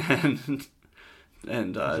back and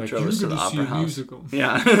drove us to the Opera House. Musical.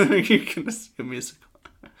 Yeah, you're going to see a musical.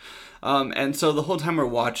 And so the whole time we're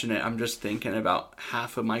watching it, I'm just thinking about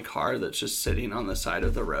half of my car that's just sitting on the side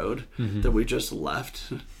of the road that we just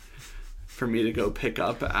left for me to go pick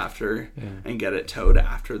up after and get it towed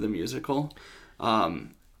after the musical.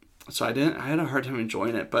 So I had a hard time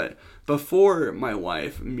enjoying it, but before my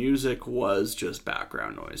wife, music was just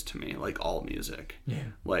background noise to me, all music. Yeah.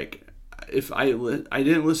 If I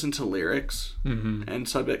didn't listen to lyrics, and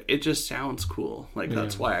so I'd be it just sounds cool.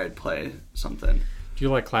 That's why I'd play something. Do you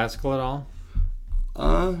like classical at all?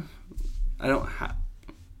 I don't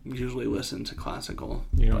usually listen to classical.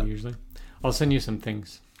 You don't usually? I'll send you some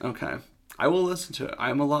things. Okay. I will listen to it.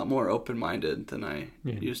 I'm a lot more open-minded than I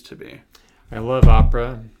used to be. I love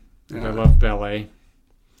opera. And I love ballet.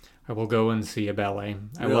 I will go and see a ballet.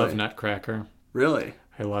 I Really? love Nutcracker. Really?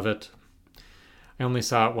 I love it. I only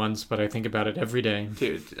saw it once, but I think about it every day.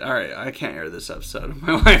 Dude, all right, I can't air this episode.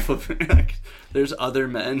 My wife will be like, there's other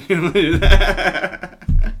men who do that.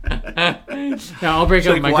 Now, I'll break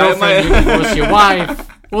up with like, my why am girlfriend, you divorce your wife.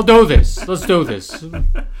 We'll do this. Let's do this.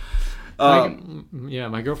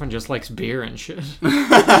 My girlfriend just likes beer and shit.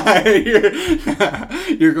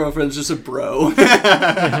 Your girlfriend's just a bro.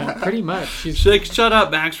 Yeah, pretty much. She's like, shut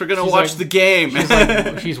up, Max. We're gonna watch the game.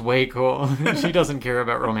 She's way cool. She doesn't care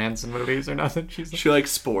about romance in movies or nothing. She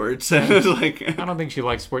likes sports. I Like, don't think she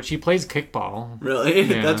likes sports. She plays kickball. really?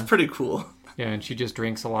 Yeah. That's pretty cool. Yeah, and she just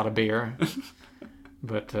drinks a lot of beer.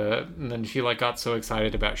 But and then she got so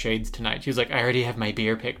excited about Shades tonight. She was like, I already have my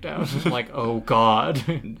beer picked out. I'm like, oh God.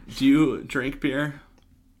 Do you drink beer?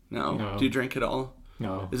 No. Do you drink at all?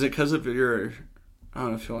 No. Is it because of your... I don't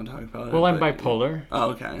know if you want to talk about it. Well, I'm bipolar. Oh,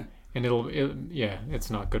 okay. And it's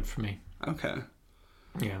not good for me. Okay.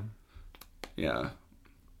 Yeah. Yeah.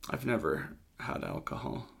 I've never had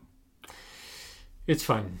alcohol. It's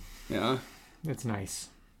fun. Yeah? It's nice.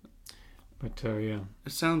 But, yeah.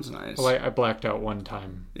 It sounds nice. Well, I blacked out one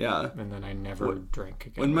time. Yeah. And then I never drank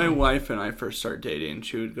again. When my wife and I first started dating,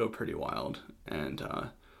 she would go pretty wild. And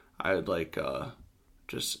I would,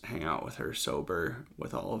 just hang out with her sober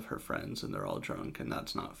with all of her friends, and they're all drunk, and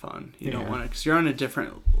that's not fun. You don't want to... Because you're on a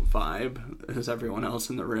different vibe as everyone else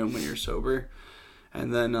in the room when you're sober.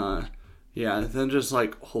 And then... then just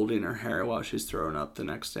holding her hair while she's throwing up the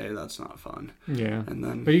next day, that's not fun. Yeah. And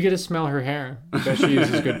then... But you get to smell her hair. I bet she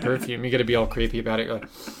uses good perfume. You get to be all creepy about it. You're like,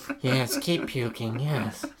 yes, keep puking,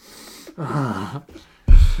 yes.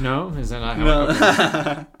 No? Is that not how it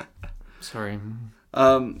goes? Sorry.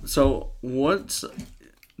 So what's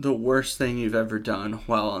the worst thing you've ever done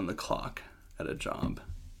while on the clock at a job?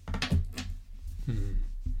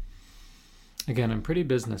 Again, I'm pretty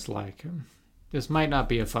businesslike. This might not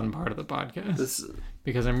be a fun part of the podcast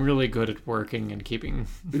because I'm really good at working and keeping.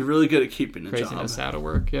 You're really good at keeping a craziness job. Out of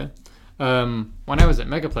work. Yeah. When I was at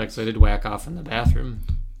Megaplex, I did whack off in the bathroom.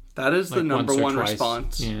 That is the number one twice.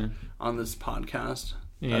 response on this podcast.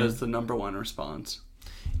 Yeah. That is the number one response.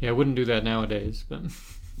 Yeah, I wouldn't do that nowadays, but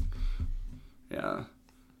yeah.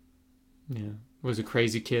 Was a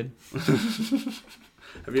crazy kid.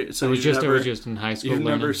 Have you? So I was just in high school. You've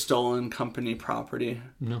never stolen company property?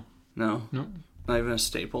 No. No? No. Not even a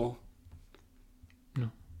staple? No.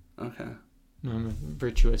 Okay. No, I'm a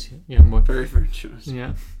virtuous young boy. Very virtuous.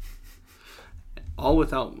 Yeah. All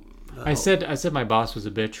without... I said my boss was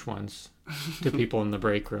a bitch once to people in the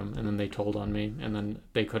break room, and then they told on me, and then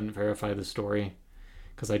they couldn't verify the story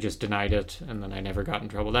because I just denied it, and then I never got in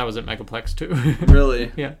trouble. That was at Megaplex too.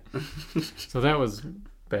 Really? Yeah. So that was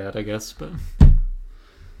bad, I guess, but...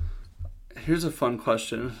 Here's a fun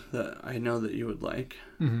question that I know that you would like.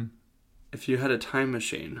 Mm-hmm. If you had a time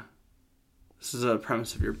machine, this is a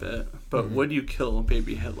premise of your bit, but would you kill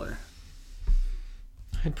baby Hitler?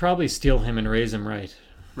 I'd probably steal him and raise him right.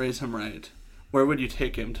 Raise him right. Where would you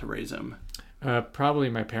take him to raise him? Probably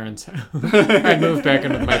my parents' house. I'd move back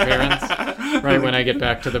in with my parents right when I get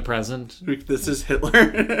back to the present. This is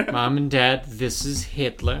Hitler. Mom and Dad, this is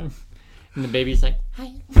Hitler. And the baby's like,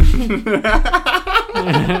 hi.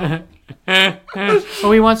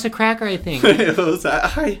 Oh, he wants a cracker, I think. What was that?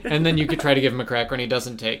 Hi. And then you could try to give him a cracker and he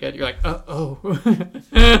doesn't take it. You're like, oh.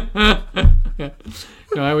 Yeah.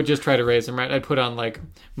 No, I would just try to raise him right. I'd put on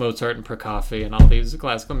Mozart and Prokofiev and all these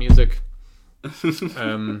classical music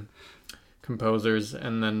composers,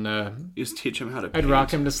 and then you just teach him how to paint. I'd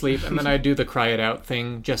rock him to sleep, and then I'd do the cry it out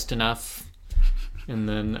thing just enough. And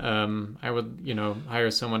then I would,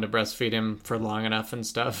 hire someone to breastfeed him for long enough and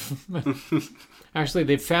stuff. Actually,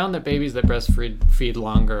 they've found that babies that breastfeed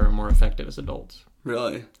longer are more effective as adults.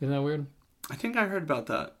 Really? Isn't that weird? I think I heard about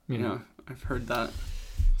that. Yeah, I've heard that.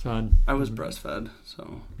 It's odd. I was breastfed,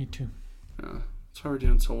 so... Me too. Yeah, that's why we're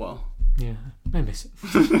doing so well. Yeah, I miss it.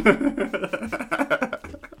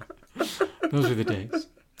 Those are the days.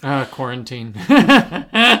 Quarantine.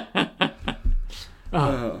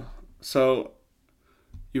 So...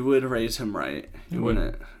 You would raise him right. You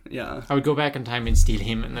wouldn't. Yeah. I would go back in time and steal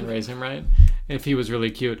him and then raise him right. If he was really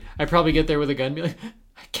cute. I'd probably get there with a gun and be like,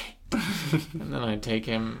 I can't. And then I'd take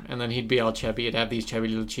him, and then he'd be all chubby. He'd have these chubby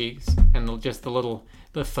little cheeks and just the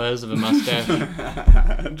fuzz of a mustache.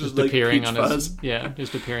 just appearing on fuzz.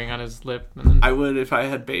 Just appearing on his lip. And then... I would, if I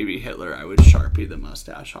had baby Hitler, I would Sharpie the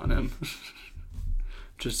mustache on him.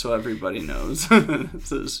 Just so everybody knows.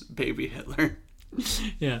 This is baby Hitler.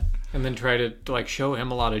 Yeah, and then try to show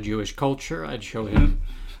him a lot of Jewish culture. I'd show him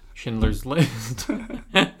Schindler's List.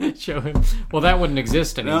 Show him. Well, that wouldn't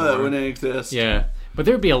exist anymore. No, that wouldn't exist. Yeah, But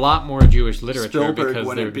there would be a lot more Jewish literature. Spielberg because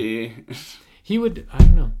wouldn't be. He would, I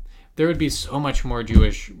don't know. There would be so much more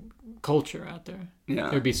Jewish culture out there. Yeah.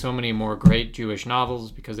 There would be so many more great Jewish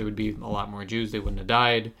novels because there would be a lot more Jews. They wouldn't have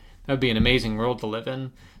died. That would be an amazing world to live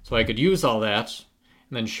in. So I could use all that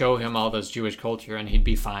and then show him all this Jewish culture and he'd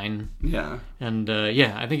be fine. Yeah. And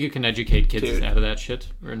I think you can educate kids out of that shit.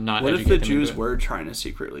 Or not what educate if the them Jews into it. were trying to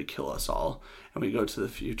secretly kill us all and we go to the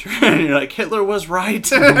future and you're like, Hitler was right?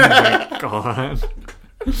 Oh my god.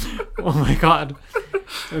 Oh my god.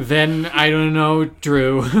 Then I don't know,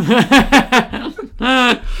 Drew.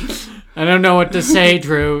 I don't know what to say,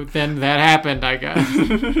 Drew. Then that happened, I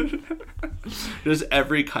guess. Just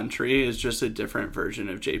every country is just a different version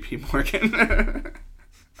of J.P. Morgan.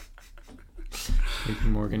 JP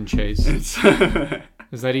Morgan Chase.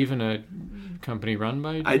 Is that even a company run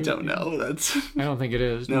by Jews? I don't know. I don't think it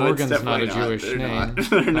is. No, Morgan's it's not a definitely Jewish not. name.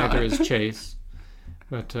 They're Neither not. is Chase.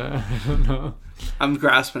 But I don't know. I'm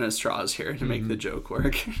grasping at straws here to make the joke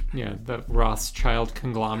work. Yeah, the Rothschild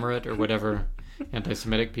conglomerate or whatever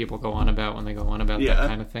anti-Semitic people go on about when they go on about that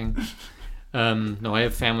kind of thing. No, I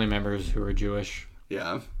have family members who are Jewish.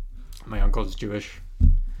 Yeah. My uncle's Jewish.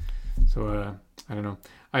 So, I don't know.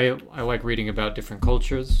 I like reading about different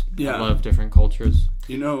cultures. Yeah. I love different cultures.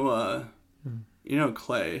 You know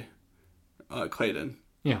Clayton.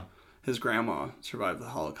 Yeah. His grandma survived the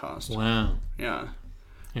Holocaust. Wow. Yeah.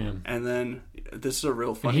 Yeah. And then, this is a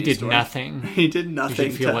real funny And he did story. nothing. He did nothing.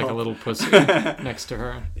 You should feel like help. a little pussy next to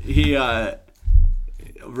her. He,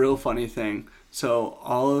 real funny thing. So,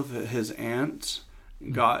 all of his aunts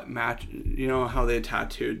got match. You know how they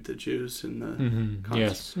tattooed the Jews in the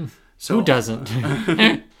Yes. So, Who doesn't?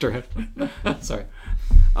 Sorry.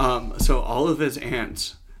 So all of his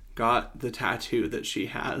aunts got the tattoo that she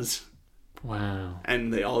has. Wow.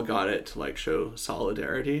 And they all got it to like show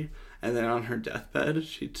solidarity. And then on her deathbed,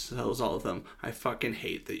 she tells all of them, I fucking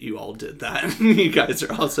hate that you all did that. You guys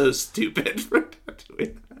are all so stupid for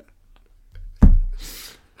tattooing that.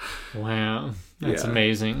 Wow. That's Yeah.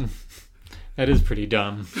 amazing. That is pretty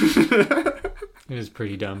dumb. It is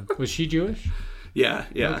pretty dumb. Was she Jewish? Yeah.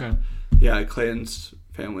 Okay. Yeah, Clayton's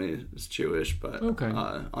family is Jewish, but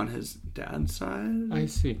on his dad's side. I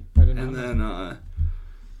see. I didn't know.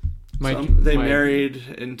 And then they married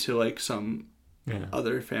into like some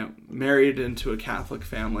other married into a Catholic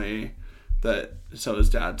family so his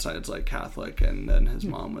dad's side's like Catholic, and then his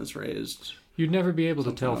mom was raised. You'd never be able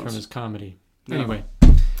to tell else. from his comedy. No. Anyway.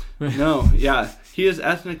 No, yeah. He is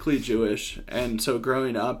ethnically Jewish, and so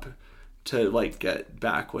growing up to like get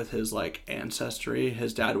back with his like ancestry,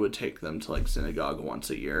 his dad would take them to like synagogue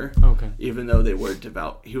once a year. Okay. Even though they were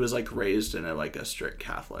devout. He was like raised in a strict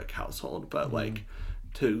Catholic household, but like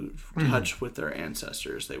to touch with their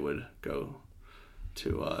ancestors, they would go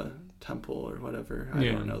to a temple or whatever. I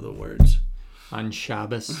don't know the words. On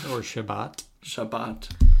Shabbos or Shabbat.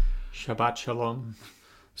 Shabbat Shalom.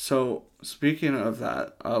 So, speaking of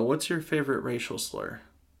that, what's your favorite racial slur?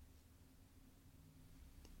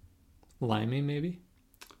 Limey, maybe?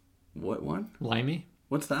 What one? Limey?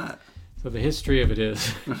 What's that? So the history of it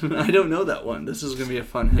is... I don't know that one. This is going to be a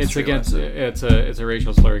fun history lesson. It's a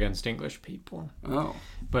racial slur against English people. Oh.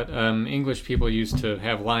 But English people used to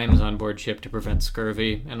have limes on board ship to prevent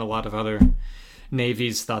scurvy, and a lot of other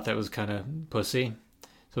navies thought that was kind of pussy.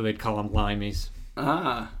 So they'd call them limeys.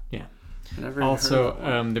 Ah. Yeah. Also,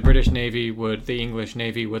 the British Navy the English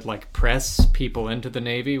Navy would like press people into the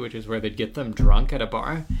Navy, which is where they'd get them drunk at a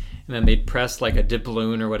bar, and then they'd press like a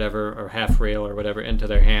doubloon or whatever, or half rail or whatever into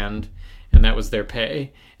their hand, and that was their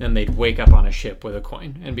pay. And then they'd wake up on a ship with a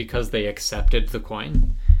coin, and because they accepted the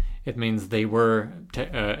coin, it means they were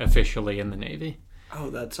officially in the Navy. Oh,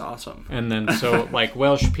 that's awesome. And then so like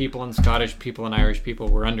Welsh people and Scottish people and Irish people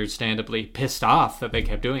were understandably pissed off that they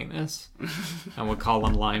kept doing this and would call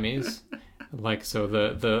them limeys. Like, so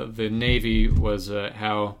the Navy was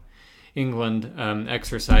how England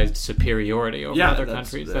exercised superiority over other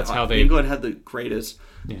countries. That's how England had the greatest.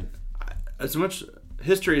 Yeah. As much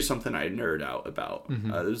history is something I nerd out about.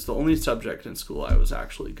 It was the only subject in school I was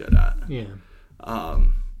actually good at. Yeah.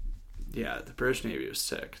 Yeah, the British Navy was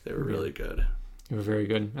sick. They were really good. They were very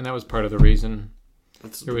good, and that was part of the reason.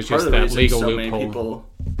 There was just that legal loophole. Many people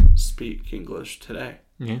speak English today.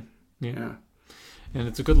 Yeah. And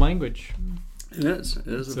it's a good language. It is.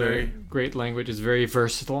 It's a very great language. It's very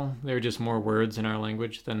versatile. There are just more words in our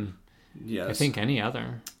language than I think any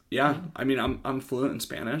other. Yeah, I mean, I'm fluent in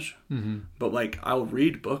Spanish, but like I'll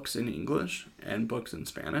read books in English and books in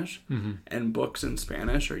Spanish, and books in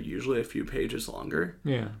Spanish are usually a few pages longer.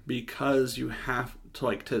 Yeah, because you have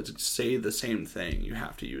to to say the same thing, you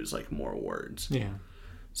have to use like more words. Yeah,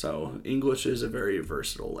 So English is a very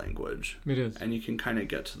versatile language. It is. And you can kind of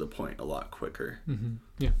get to the point a lot quicker. Mm-hmm.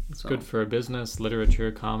 Yeah, it's good for business,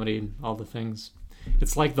 literature, comedy, all the things.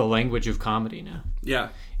 It's like the language of comedy now. Yeah.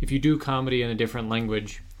 If you do comedy in a different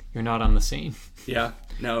language, you're not on the scene. Yeah.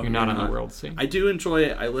 No, you're not on the world scene. I do enjoy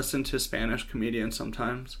it. I listen to Spanish comedians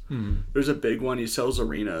sometimes. Mm. There's a big one. He sells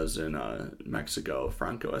arenas in Mexico,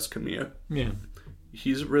 Franco Escamilla. Yeah.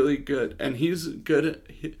 He's really good. And he's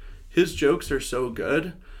good. His jokes are so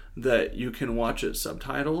good that you can watch it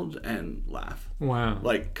subtitled and laugh. Wow.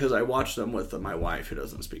 Like, because I watched them with my wife who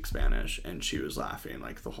doesn't speak Spanish, and she was laughing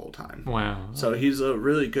like the whole time. Wow. So he's a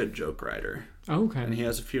really good joke writer. Okay. And he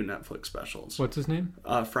has a few Netflix specials. What's his name?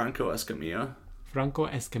 Franco Escamilla. Franco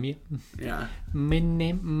Escamilla. Yeah. Mein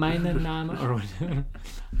Name, or whatever.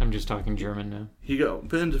 I'm just talking German now. He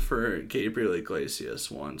opened for Gabriel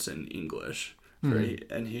Iglesias once in English.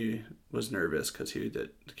 And he was nervous because he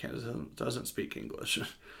doesn't speak English.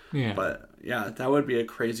 Yeah. But yeah, that would be a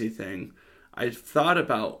crazy thing. I thought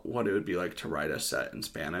about what it would be like to write a set in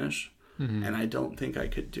Spanish, and I don't think I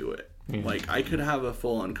could do it. Yeah. Like, I could have a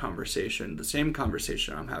full-on conversation, the same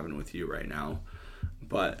conversation I'm having with you right now,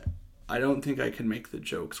 but I don't think I can make the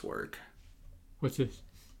jokes work. What's this?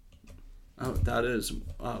 Oh, that is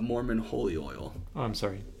Mormon holy oil. Oh, I'm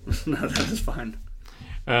sorry. No, that is fine.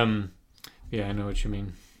 Yeah, I know what you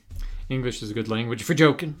mean. English is a good language for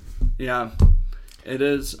joking. Yeah, it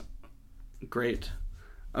is great.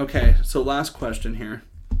 Okay, so last question here.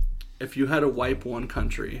 If you had to wipe one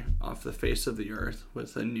country off the face of the earth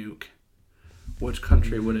with a nuke, which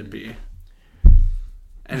country would it be?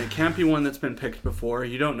 And it can't be one that's been picked before.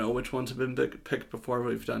 You don't know which ones have been picked before.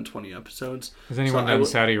 We've done 20 episodes. Has anyone done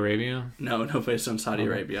Saudi Arabia? No, nobody's done Saudi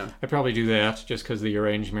Arabia. I'd probably do that just because the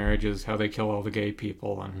arranged marriages, how they kill all the gay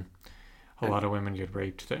people, and a lot of women get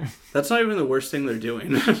raped there. That's not even the worst thing they're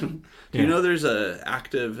doing. You know there's an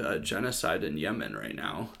active genocide in Yemen right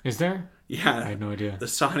now? Is there? Yeah. I had no idea. The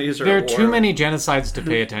Saudis are There are too many genocides to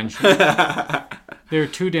pay attention. There are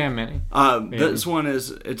too damn many. This one it's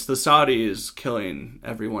the Saudis killing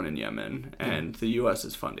everyone in Yemen, and the U.S.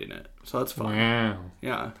 is funding it. So that's fun. Wow.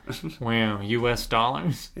 Yeah. Wow. U.S.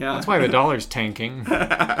 dollars? Yeah. That's why the dollar's tanking.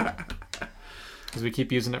 Because we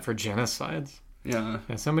keep using it for genocides. Yeah.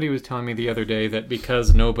 Somebody was telling me the other day that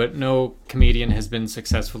because no comedian has been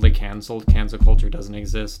successfully canceled, cancel culture doesn't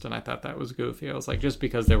exist, and I thought that was goofy. I was like, just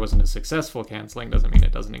because there wasn't a successful canceling doesn't mean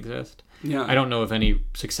it doesn't exist. Yeah. I don't know of any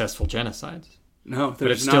successful genocides. No, but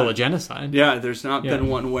it's still a genocide. Yeah, there's not been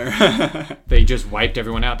one where they just wiped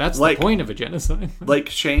everyone out. That's the point of a genocide. Like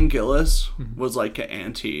Shane Gillis was like an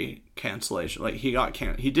anti-cancellation. Like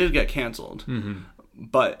he did get canceled,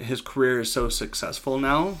 but his career is so successful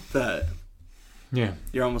now that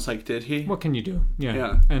you're almost like, did he? What can you do?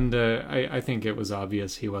 Yeah. And I think it was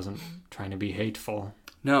obvious he wasn't trying to be hateful.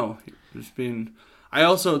 No, he's being.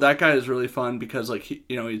 That guy is really fun because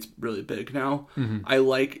he's really big now. I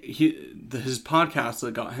like his podcast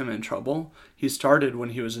that got him in trouble. He started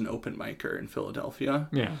when he was an open micer in Philadelphia.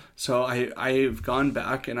 Yeah. So I've gone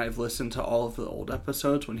back and I've listened to all of the old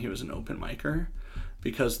episodes when he was an open micer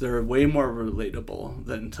because they're way more relatable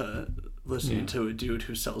than to listening to a dude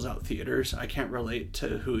who sells out theaters. I can't relate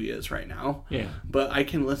to who he is right now. Yeah. But I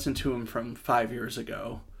can listen to him from 5 years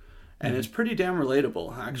ago. And it's pretty damn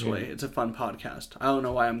relatable, actually. It's a fun podcast. I don't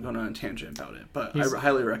know why I'm going on a tangent about it, but I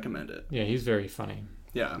highly recommend it. Yeah, he's very funny.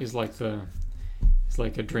 Yeah. He's like a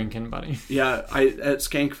drinking buddy. Yeah, at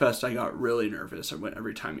Skankfest, I got really nervous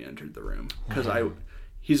every time he entered the room. Because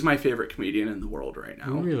he's my favorite comedian in the world right now.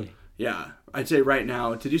 Oh, really? Yeah. I'd say right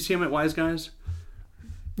now. Did you see him at Wise Guys?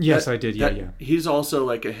 Yes, I did. Yeah. He's also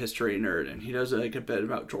like a history nerd, and he does like a bit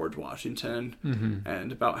about George Washington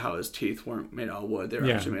and about how his teeth weren't made out of wood; they were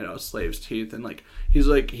actually made out of slaves' teeth. And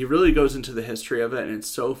he really goes into the history of it, and it's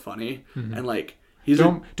so funny. And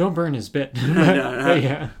don't burn his bit.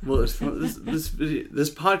 Yeah. Well, this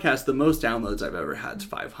podcast, the most downloads I've ever had is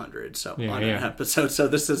 500. So on an episode, so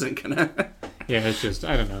this isn't gonna. Yeah, it's just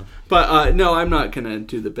I don't know. But no, I'm not gonna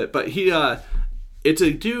do the bit. But he. It's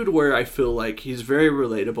a dude where I feel like he's very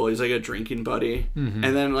relatable. He's like a drinking buddy. And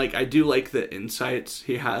then I do like the insights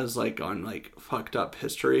he has on fucked up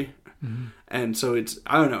history. And so it's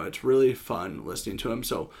really fun listening to him.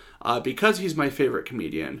 So because he's my favorite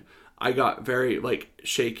comedian, I got very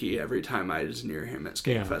shaky every time I was near him at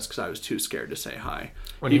Skankfest because I was too scared to say hi.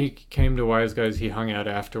 When he came to Wise Guys, he hung out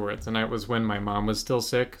afterwards, and that was when my mom was still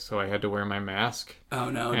sick, so I had to wear my mask. Oh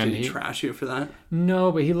no! Did he trash you for that?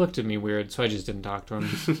 No, but he looked at me weird, so I just didn't talk to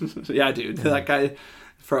him. Yeah, dude, that guy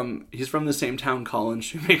he's from the same town Colin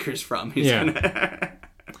Shoemaker's from.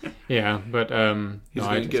 Yeah, but He's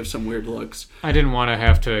going to give some weird looks. I didn't want to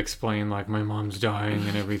have to explain, like, my mom's dying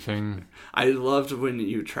and everything. I loved when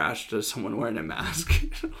you trashed someone wearing a mask.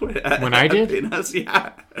 When I did? Venus,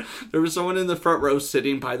 yeah. There was someone in the front row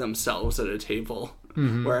sitting by themselves at a table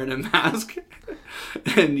wearing a mask.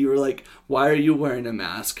 And you were like, why are you wearing a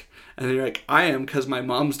mask? And you're like, I am because my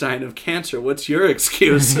mom's dying of cancer. What's your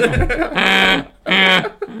excuse?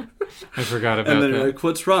 I forgot about that. And then you're like,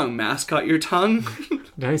 what's wrong? Mask got your tongue?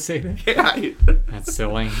 Did I say that? Yeah. That's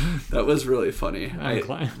silly. That was really funny.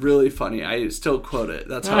 glad. Really funny. I still quote it.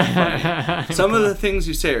 That's how funny. Some of the things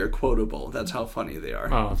you say are quotable. That's how funny they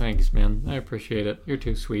are. Oh, thanks, man. I appreciate it. You're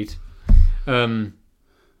too sweet.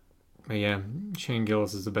 But yeah, Shane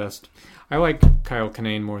Gillis is the best. I like Kyle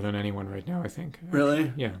Kinane more than anyone right now, I think.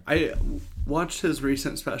 Really? Yeah. I watched his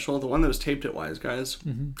recent special, the one that was taped at Wise Guys.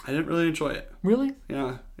 I didn't really enjoy it. Really?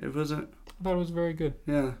 Yeah, it wasn't. I thought it was very good.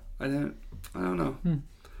 Yeah, I don't know.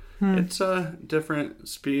 It's a different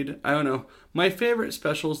speed. I don't know. My favorite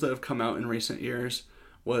specials that have come out in recent years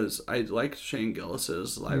was, I liked Shane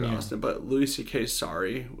Gillis's Live Austin, but Louis C.K.'s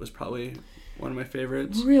Sorry was probably one of my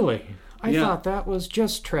favorites. Really? I thought that was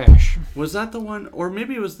just trash. Was that the one? Or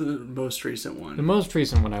maybe it was the most recent one. The most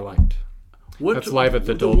recent one I liked. That's Live at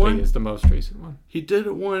the Dolby one, is the most recent one. He did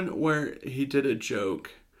one where he did a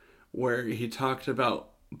joke where he talked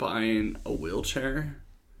about buying a wheelchair.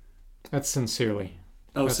 That's Sincerely.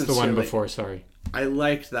 Oh, That's Sincerely. The one before, sorry. I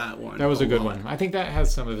liked that one. That was a good one. I think that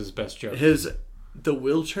has some of his best jokes. The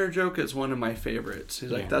wheelchair joke is one of my favorites.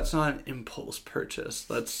 He's like, that's not an impulse purchase.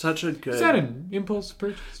 That's such a good... Is that an impulse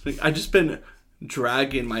purchase? Like, I've just been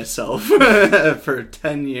dragging myself for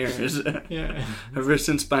 10 years. Yeah. Ever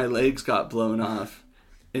since my legs got blown off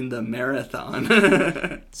in the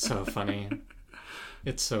marathon. So funny.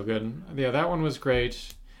 It's so good. Yeah, that one was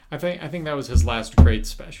great. I think that was his last great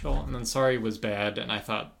special. And then Sorry was bad, and I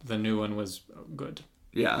thought the new one was good.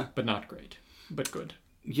 Yeah. But not great. But good.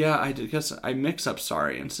 Yeah, I guess I mix up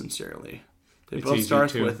Sorry and Sincerely. They both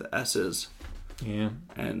start with S's. Yeah.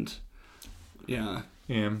 And, yeah.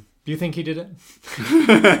 Yeah. Do you think he did it?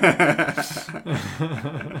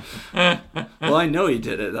 Well, I know he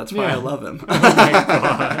did it. That's why I love him. Oh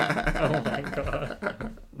my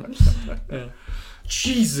god. Yeah.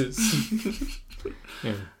 Jesus.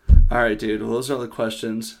 Yeah. All right, dude. Well, those are all the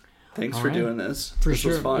questions. Thanks for doing this. For this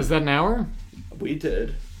sure. was fun. Is that an hour? We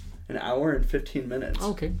did. An hour and 15 minutes.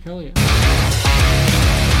 Okay, hell yeah.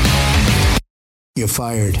 You're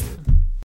fired.